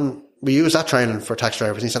 well, can we use that training for taxi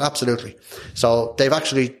drivers? And he said, absolutely. So they've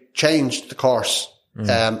actually changed the course,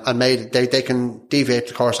 and made, they can deviate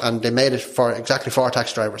the course, and they made it exactly for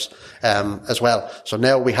taxi drivers, as well. So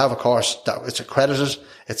now we have a course that it's accredited.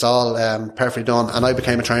 It's all, perfectly done. And I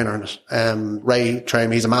became a trainer in it. Ray trained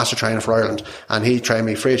me. He's a master trainer for Ireland, and he trained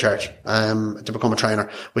me free of charge, to become a trainer,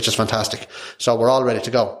 which is fantastic. So we're all ready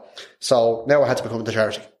to go. So now I had to become the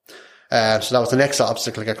charity. So that was the next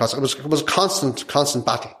obstacle to get across. It was a constant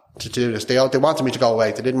battle to do this. They wanted me to go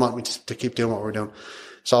away. They didn't want me to keep doing what we were doing.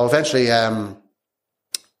 So eventually,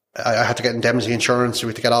 I had to get indemnity insurance. We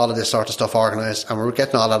had to get all of this sort of stuff organised, and we were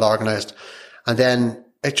getting all that organised. And then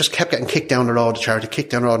it just kept getting kicked down the road, the charity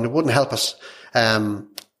kicked down the road, and it wouldn't help us. And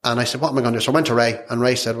I said, what am I going to do? So I went to Ray, and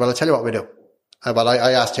Ray said, well, I'll tell you what we do. Well,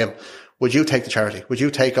 I asked him, would you take the charity? Would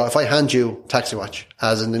you take, if I hand you Taxi Watch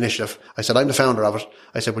as an initiative? I said, I'm the founder of it.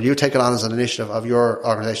 I said, will you take it on as an initiative of your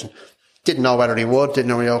organisation? Didn't know whether he would, didn't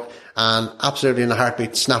know he would, and absolutely in a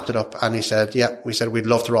heartbeat snapped it up. And he said, yeah, we said we'd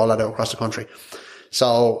love to roll that out across the country.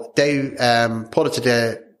 So they put it to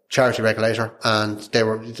the charity regulator, and they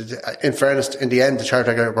were, in fairness, in the end, the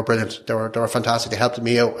charity regulator were brilliant. They were fantastic. They helped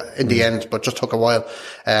me out in the end, but just took a while.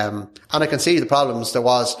 And I can see the problems there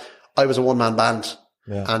was. I was a one-man band.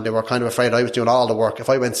 Yeah. And they were kind of afraid I was doing all the work. If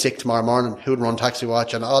I went sick tomorrow morning, who'd run Taxi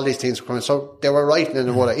Watch? And all these things were coming. So they were right in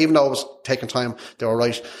the water. Even though it was taking time, they were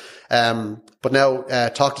right. But now,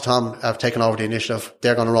 Talk to Tom have taken over the initiative.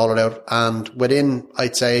 They're going to roll it out. And within,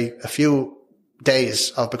 I'd say, a few days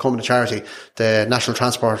of becoming a charity, the National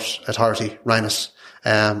Transport Authority rang us,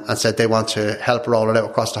 and said they want to help roll it out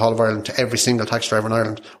across the whole of Ireland to every single taxi driver in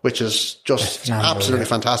Ireland, which is just absolutely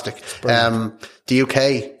fantastic. The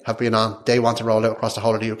UK have been on. They want to roll it out across the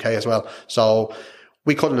whole of the UK as well. So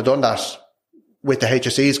we couldn't have done that with the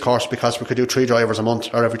HSE's course, because we could do 3 drivers a month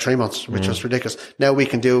or every 3 months, which was ridiculous. Now we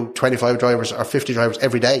can do 25 drivers or 50 drivers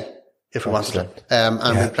every day if we wanted to. And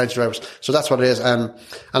we have plenty of drivers. So that's what it is. And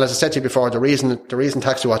as I said to you before, the reason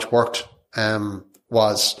Taxi Watch worked,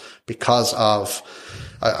 was because of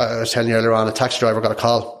I was telling you earlier on, a taxi driver got a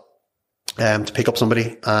call to pick up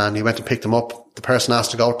somebody, and he went and picked them up. The person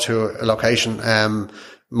asked to go to a location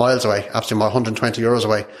miles away, absolutely €120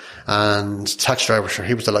 away, and taxi driver, sure,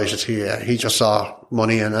 he was delighted. He just saw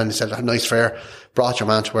money and he said, nice fare, brought your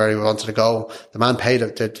man to where he wanted to go. The man paid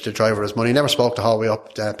the driver his money, he never spoke the whole way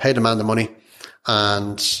up, paid the man the money,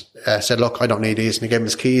 and said, look, I don't need these. And he gave him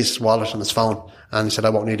his keys, his wallet and his phone, and he said, I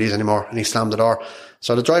won't need these anymore. And he slammed the door.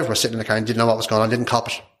 So the driver was sitting in the car and didn't know what was going on, didn't cop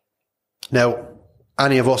it. Now,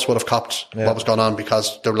 any of us would have copped what was going on,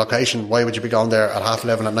 because the location, why would you be going there at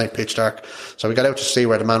 11:30 at night, pitch dark? So we got out to see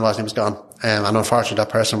where the man was, and he was gone. And unfortunately, that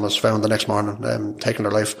person was found the next morning, taking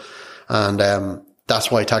their life. And that's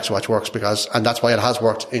why Taxi Watch works, and that's why it has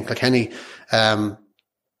worked in Kilkenny. I'm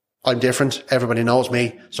different. Everybody knows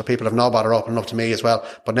me, so people have no bother opening up to me as well.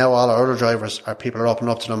 But now all our other drivers, people are opening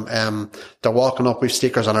up to them. They're walking up with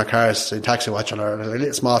stickers on our cars in Taxi Watch, and a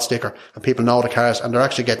little small sticker, and people know the cars, and they're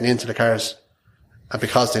actually getting into the cars. And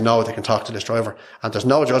because they know they can talk to this driver, and there's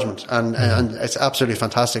no judgment, and it's absolutely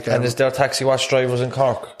fantastic. And is there Taxi Watch drivers in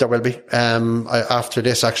Cork? There will be. After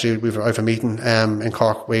this, actually, I have a meeting in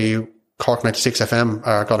Cork. Cork 96 FM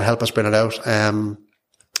are going to help us bring it out. And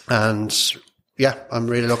yeah, I'm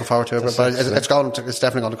really looking forward to it. But it's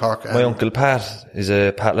definitely going to Cork. My uncle Pat is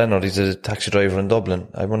Pat Leonard. He's a taxi driver in Dublin.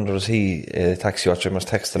 I wonder, is he a taxi watcher? I must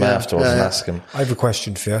text him afterwards and ask him. I have a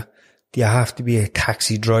question for you. Do you have to be a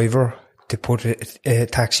taxi driver to put a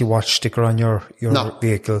Taxi Watch sticker on your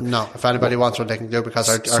vehicle? No. If anybody wants one, they can do, because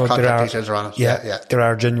our contact details are on it. Yeah. There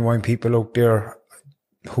are genuine people out there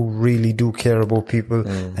who really do care about people,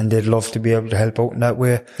 and they'd love to be able to help out in that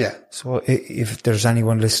way. Yeah. So if there's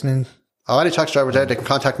anyone listening, any taxi driver there, they can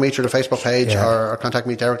contact me through the Facebook page, or contact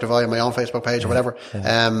me, Derek Devine, on my own Facebook page or whatever.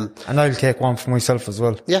 And I'll take one for myself as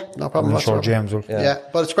well. Yeah, no problem. I'm sure James will. Yeah,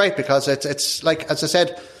 but it's great, because it's like, as I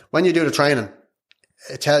said, when you do the training,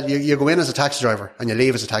 you go in as a taxi driver and you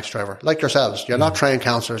leave as a taxi driver, like yourselves. You're not trained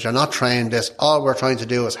counsellors. You're not trained this. All we're trying to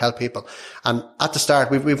do is help people. And at the start,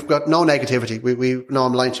 we've got no negativity. No,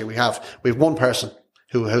 I'm lying to you. We have one person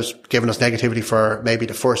who has given us negativity for maybe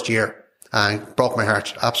the first year, and broke my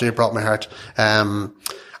heart. Absolutely broke my heart. And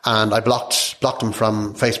I blocked him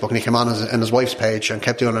from Facebook, and he came on in his wife's page and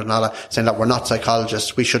kept doing it and all that, saying that we're not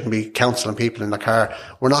psychologists. We shouldn't be counselling people in the car.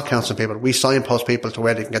 We're not counselling people. We signpost people to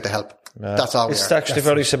where they can get the help. That's all. It's actually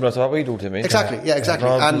very similar to what we do, Timmy. Exactly. Yeah, exactly.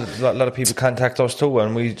 And a lot of people contact us too,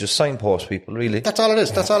 and we just signpost people, really. That's all it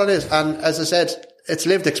is. That's all it is. And as I said, it's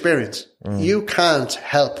lived experience. You can't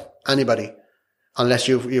help anybody unless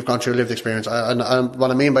you've gone through lived experience. And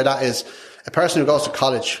what I mean by that is, a person who goes to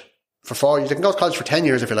college for 4 years, they can go to college for 10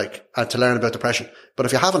 years if you like, to learn about depression. But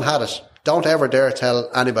if you haven't had it, don't ever dare tell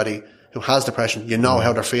anybody who has depression, you know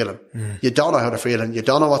how they're feeling. You don't know how they're feeling. You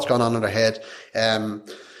don't know what's going on in their head.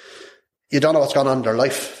 You don't know what's going on in their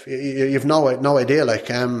life. You've no idea. Like,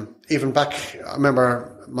 even back, I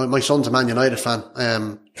remember my son's a Man United fan.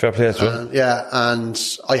 Fair play to him. Yeah,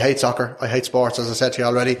 and I hate soccer. I hate sports, as I said to you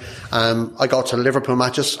already. I go to Liverpool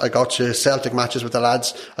matches. I go to Celtic matches with the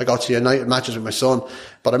lads. I go to United matches with my son.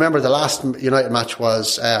 But I remember the last United match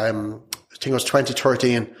was, I think it was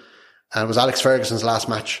 2013, and it was Alex Ferguson's last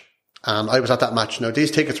match. And I was at that match. Now, these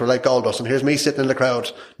tickets were like gold dust, and here's me sitting in the crowd,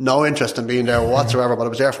 no interest in being there whatsoever, but I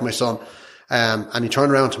was there for my son. And he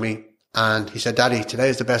turned around to me and he said, Daddy, today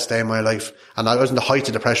is the best day of my life. And I was in the height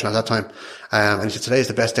of depression at that time. And he said, today is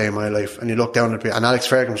the best day of my life. And he looked down at me, and Alex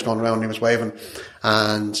Ferguson was going around and he was waving,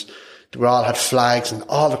 and we all had flags, and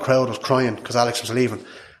all the crowd was crying because Alex was leaving.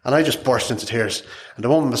 And I just burst into tears. And the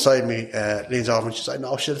woman beside me leans over and she's like,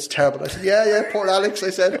 no, shit, it's terrible. I said, yeah, poor Alex. I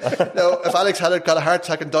said, no, if Alex had got a heart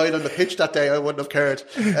attack and died on the pitch that day, I wouldn't have cared.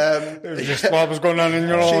 It was just what was going on in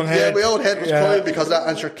your own head. Yeah, my own head was crying because of that.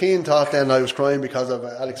 And sure, Keane thought then I was crying because of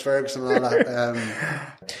Alex Ferguson and all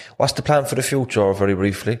that. What's the plan for the future, very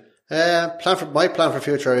briefly? My plan for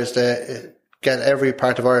future is to get every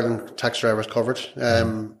part of Ireland taxi drivers covered,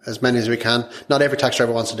 as many as we can. Not every taxi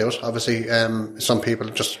driver wants to do it. Obviously, some people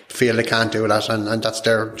just feel they can't do that, and that's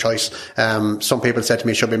their choice. Some people said to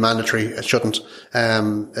me it should be mandatory. It shouldn't.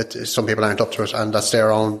 Some people aren't up to it, and that's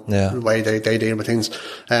their own way they deal with things.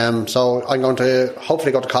 So I'm going to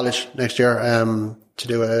hopefully go to college next year, to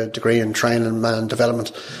do a degree in training and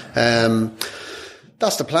development.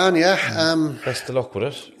 That's the plan, yeah. Best of luck with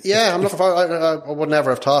it. Yeah, I'm looking forward. I would never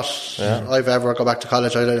have thought I've ever go back to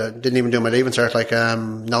college. I didn't even do my leaving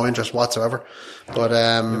cert, no interest whatsoever. But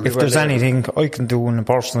if there's anything I can do on a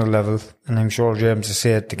personal level, and I'm sure James has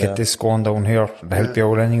said, to get this going down here, to help you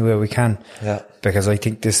out any way we can. Yeah. Because I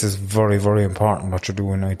think this is very, very important what you're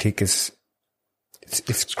doing. I think it's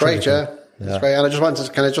great, yeah. It's great. And I just wanted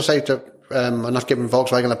to, can I just say to I'm not giving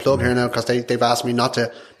Volkswagen a plug here now because they've asked me not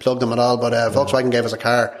to plug them at all, but Volkswagen gave us a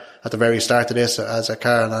car at the very start of this as a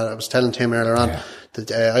car, and I was telling Tim earlier on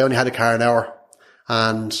that I only had a car an hour,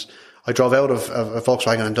 and I drove out of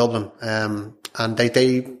Volkswagen in Dublin, and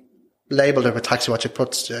they labelled it with Taxi Watch. It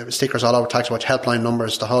put stickers all over Taxi Watch, helpline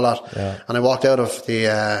numbers, the whole lot. Yeah. And I walked out of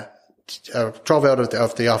drove out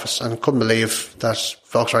of the office and couldn't believe that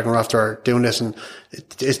Volkswagen were after doing this. And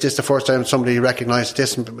it's just the first time somebody recognised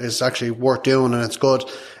this is actually worth doing and it's good.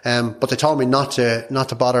 But they told me not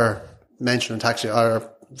to bother mentioning Taxi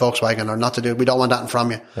or Volkswagen, or not to do. We don't want that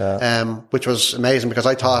from you. Yeah. Which was amazing, because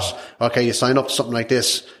I thought, okay, you sign up to something like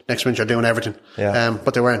this, next minute you're doing everything. Yeah.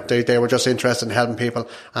 But they weren't. They were just interested in helping people.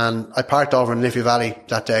 And I parked over in Liffey Valley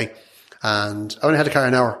that day, and I only had a car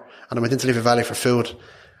an hour, and I went into Liffey Valley for food,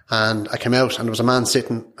 and I came out and there was a man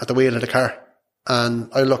sitting at the wheel of the car, and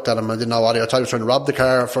I looked at him. I didn't know what I thought he was trying to rob the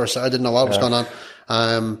car at first. I didn't know what was going on.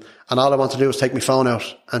 And all I wanted to do was take my phone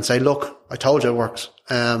out and say, look, I told you it works.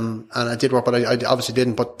 And I did work, but I obviously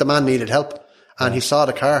didn't. But the man needed help, and he saw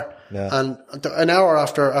the car. Yeah. And an hour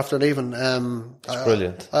after leaving, it's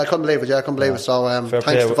brilliant. I couldn't believe it. Yeah, I couldn't believe it. So, thanks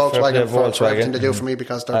to Volkswagen for everything they do for me,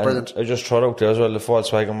 because they're brilliant. I just throw out there as well, the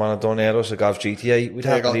Volkswagen want to donate us a Golf GTI. We'd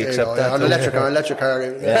happily accept that. An electric car.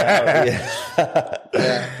 Yeah.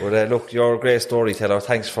 But look, you're a great storyteller.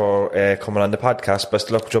 Thanks for coming on the podcast. Best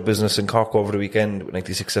of luck with your business in Cork over the weekend with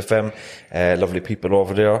 96 FM. Lovely people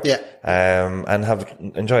over there. Yeah. And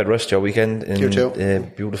enjoy the rest of your weekend in the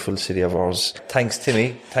beautiful city of ours. Thanks,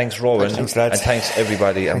 Timmy. Thanks, Rowan. Thanks, lads. And thanks,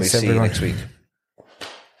 everybody. And we'll see you next week.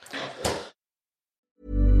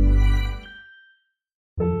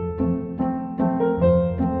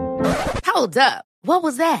 Hold up. What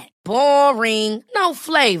was that? Boring. No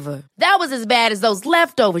flavor. That was as bad as those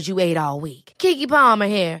leftovers you ate all week. Keke Palmer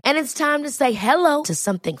here. And it's time to say hello to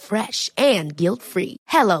something fresh and guilt-free.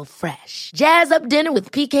 Hello Fresh. Jazz up dinner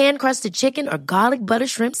with pecan-crusted chicken or garlic butter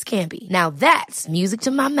shrimp scampi. Now that's music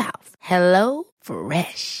to my mouth. Hello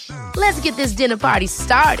Fresh. Let's get this dinner party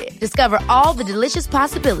started. Discover all the delicious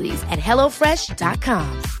possibilities at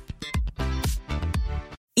HelloFresh.com.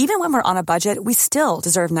 Even when we're on a budget, we still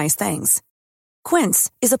deserve nice things. Quince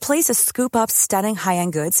is a place to scoop up stunning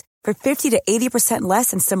high-end goods for 50 to 80% less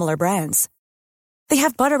than similar brands. They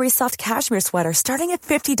have buttery soft cashmere sweaters starting at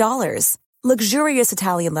 $50, luxurious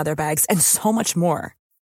Italian leather bags, and so much more.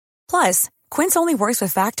 Plus, Quince only works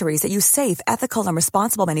with factories that use safe, ethical, and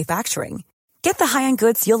responsible manufacturing. Get the high-end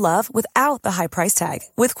goods you'll love without the high price tag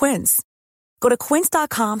with Quince. Go to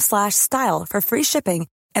quince.com/style for free shipping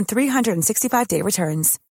and 365-day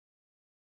returns.